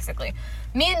everything, basically.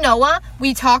 Me and Noah,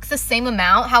 we talk the same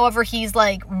amount. However, he's,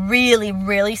 like, really,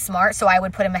 really smart. So I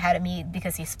would put him ahead of me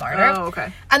because he's smarter. Oh,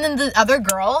 okay. And then the other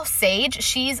girl, Saige,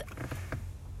 she's...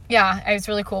 Yeah, it's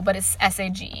really cool, but it's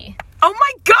S-A-G-E. Oh,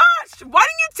 my gosh! Why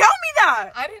didn't you tell me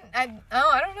that?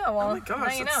 I don't know. Well, oh, my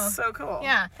gosh, that's so cool.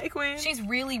 Yeah. Hey, queen. She's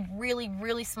really, really,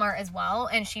 really smart as well.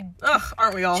 And Ugh,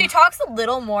 aren't we all? She talks a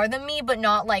little more than me, but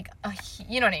not, like,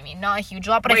 you know what I mean? Not a huge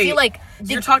lot. But Wait, I feel like...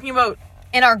 You're talking about...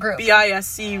 In our group.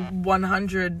 BISC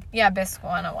 100. Yeah, BISC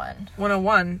 101.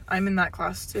 101. I'm in that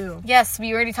class, too. Yes,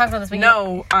 we already talked about this.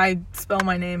 No, I spell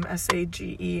my name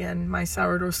S-A-G-E, and my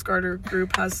sourdough starter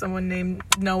group has someone named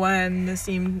Noah and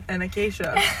Nassim and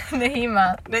Acacia.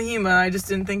 Nahima, I just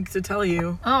didn't think to tell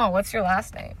you. Oh, what's your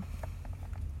last name?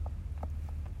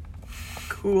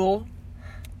 Cool.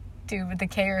 Dude, with the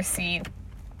K or C.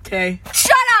 K.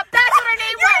 Shut up! That's what her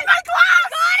name was! You're in my class!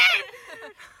 Got it!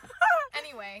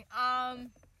 Anyway,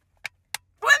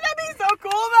 wouldn't that be so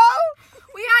cool, though?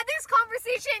 We had this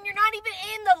conversation. You're not even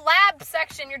in the lab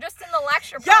section. You're just in the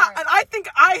lecture part. Yeah, and I think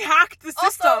I hacked the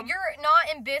system. Also, you're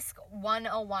not in BISC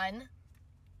 101.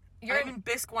 I'm in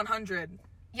BISC 100.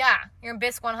 Yeah, you're in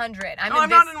BISC 100. I'm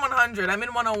not in 100. I'm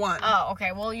in 101. Oh,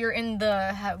 okay. Well, you're in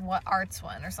the arts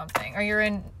one or something. Or you're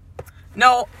in...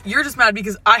 No, you're just mad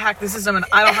because I hacked the system and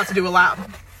I don't have to do a lab.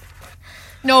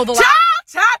 No, the lab...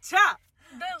 Cha-cha-cha!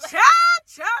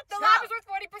 The lab is worth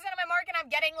 40% of my mark, and I'm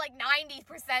getting like 90%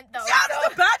 though. Yeah,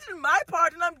 just imagine my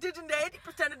part, and I'm digging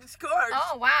 80% of the scores.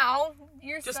 Oh wow,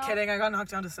 you're just kidding. I got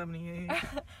knocked down to 78.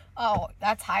 Oh,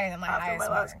 that's higher than my highest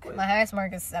mark. My highest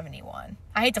mark is 71.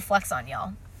 I hate to flex on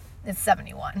y'all. It's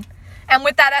 71. And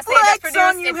with that essay I just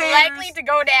produced, it's likely to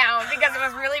go down because it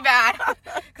was really bad.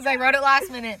 Because I wrote it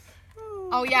last minute.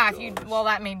 Oh yeah,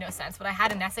 that made no sense. But I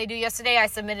had an essay due yesterday. I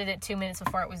submitted it 2 minutes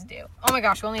before it was due. Oh my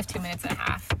gosh, we only have 2 minutes and a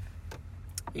half.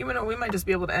 Even though we might just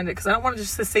be able to end it because I don't want it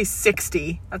just to say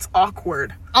 60. That's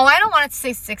awkward. Oh, I don't want it to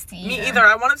say 60 either. Me either.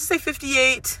 I want it to say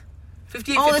 58.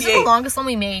 58, oh, 58. This is the longest one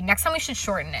we made. Next time we should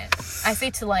shorten it. I say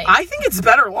to like... I think it's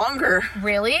better longer.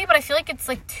 Really? But I feel like it's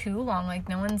like too long. Like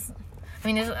no one's... I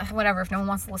mean, whatever. If no one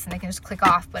wants to listen, they can just click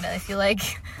off. But I feel like...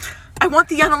 I want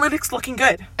the analytics looking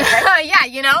good. Okay? Yeah,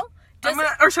 you know?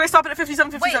 Or should I stop it at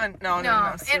 57, 57? Wait, no.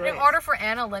 In order for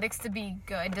analytics to be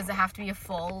good, does it have to be a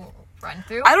full run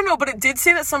through? I don't know, but it did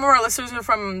say that some of our listeners are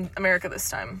from America this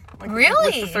time. Like,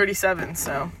 really? With the 37,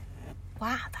 so.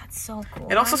 Wow, that's so cool.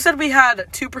 It also said we had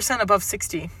 2% above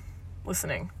 60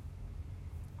 listening.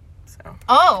 So.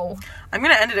 Oh. I'm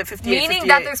going to end it at 58, Meaning 58.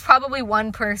 that there's probably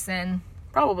one person.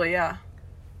 Probably, yeah.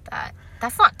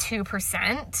 That's not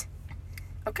 2%.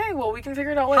 Okay, well, we can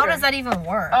figure it out later. How does that even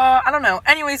work? I don't know.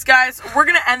 Anyways, guys, we're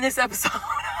going to end this episode.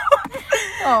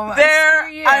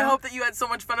 I hope that you had so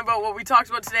much fun about what we talked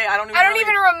about today. I don't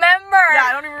even remember. Yeah,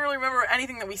 I don't even really remember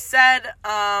anything that we said.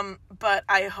 But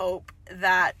I hope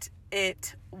that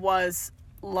it was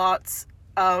lots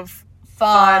of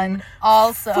fun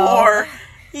also for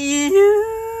you.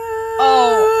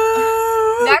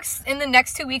 In the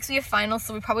next 2 weeks we have finals,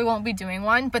 so we probably won't be doing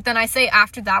one. But then I say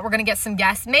after that we're gonna get some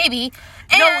guests, maybe.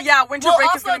 And winter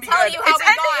break is gonna be good. We'll also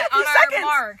tell you how we got on our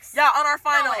marks. Yeah, on our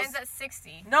finals. No, it ends at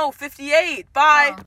 60. No, 58. Bye. Oh.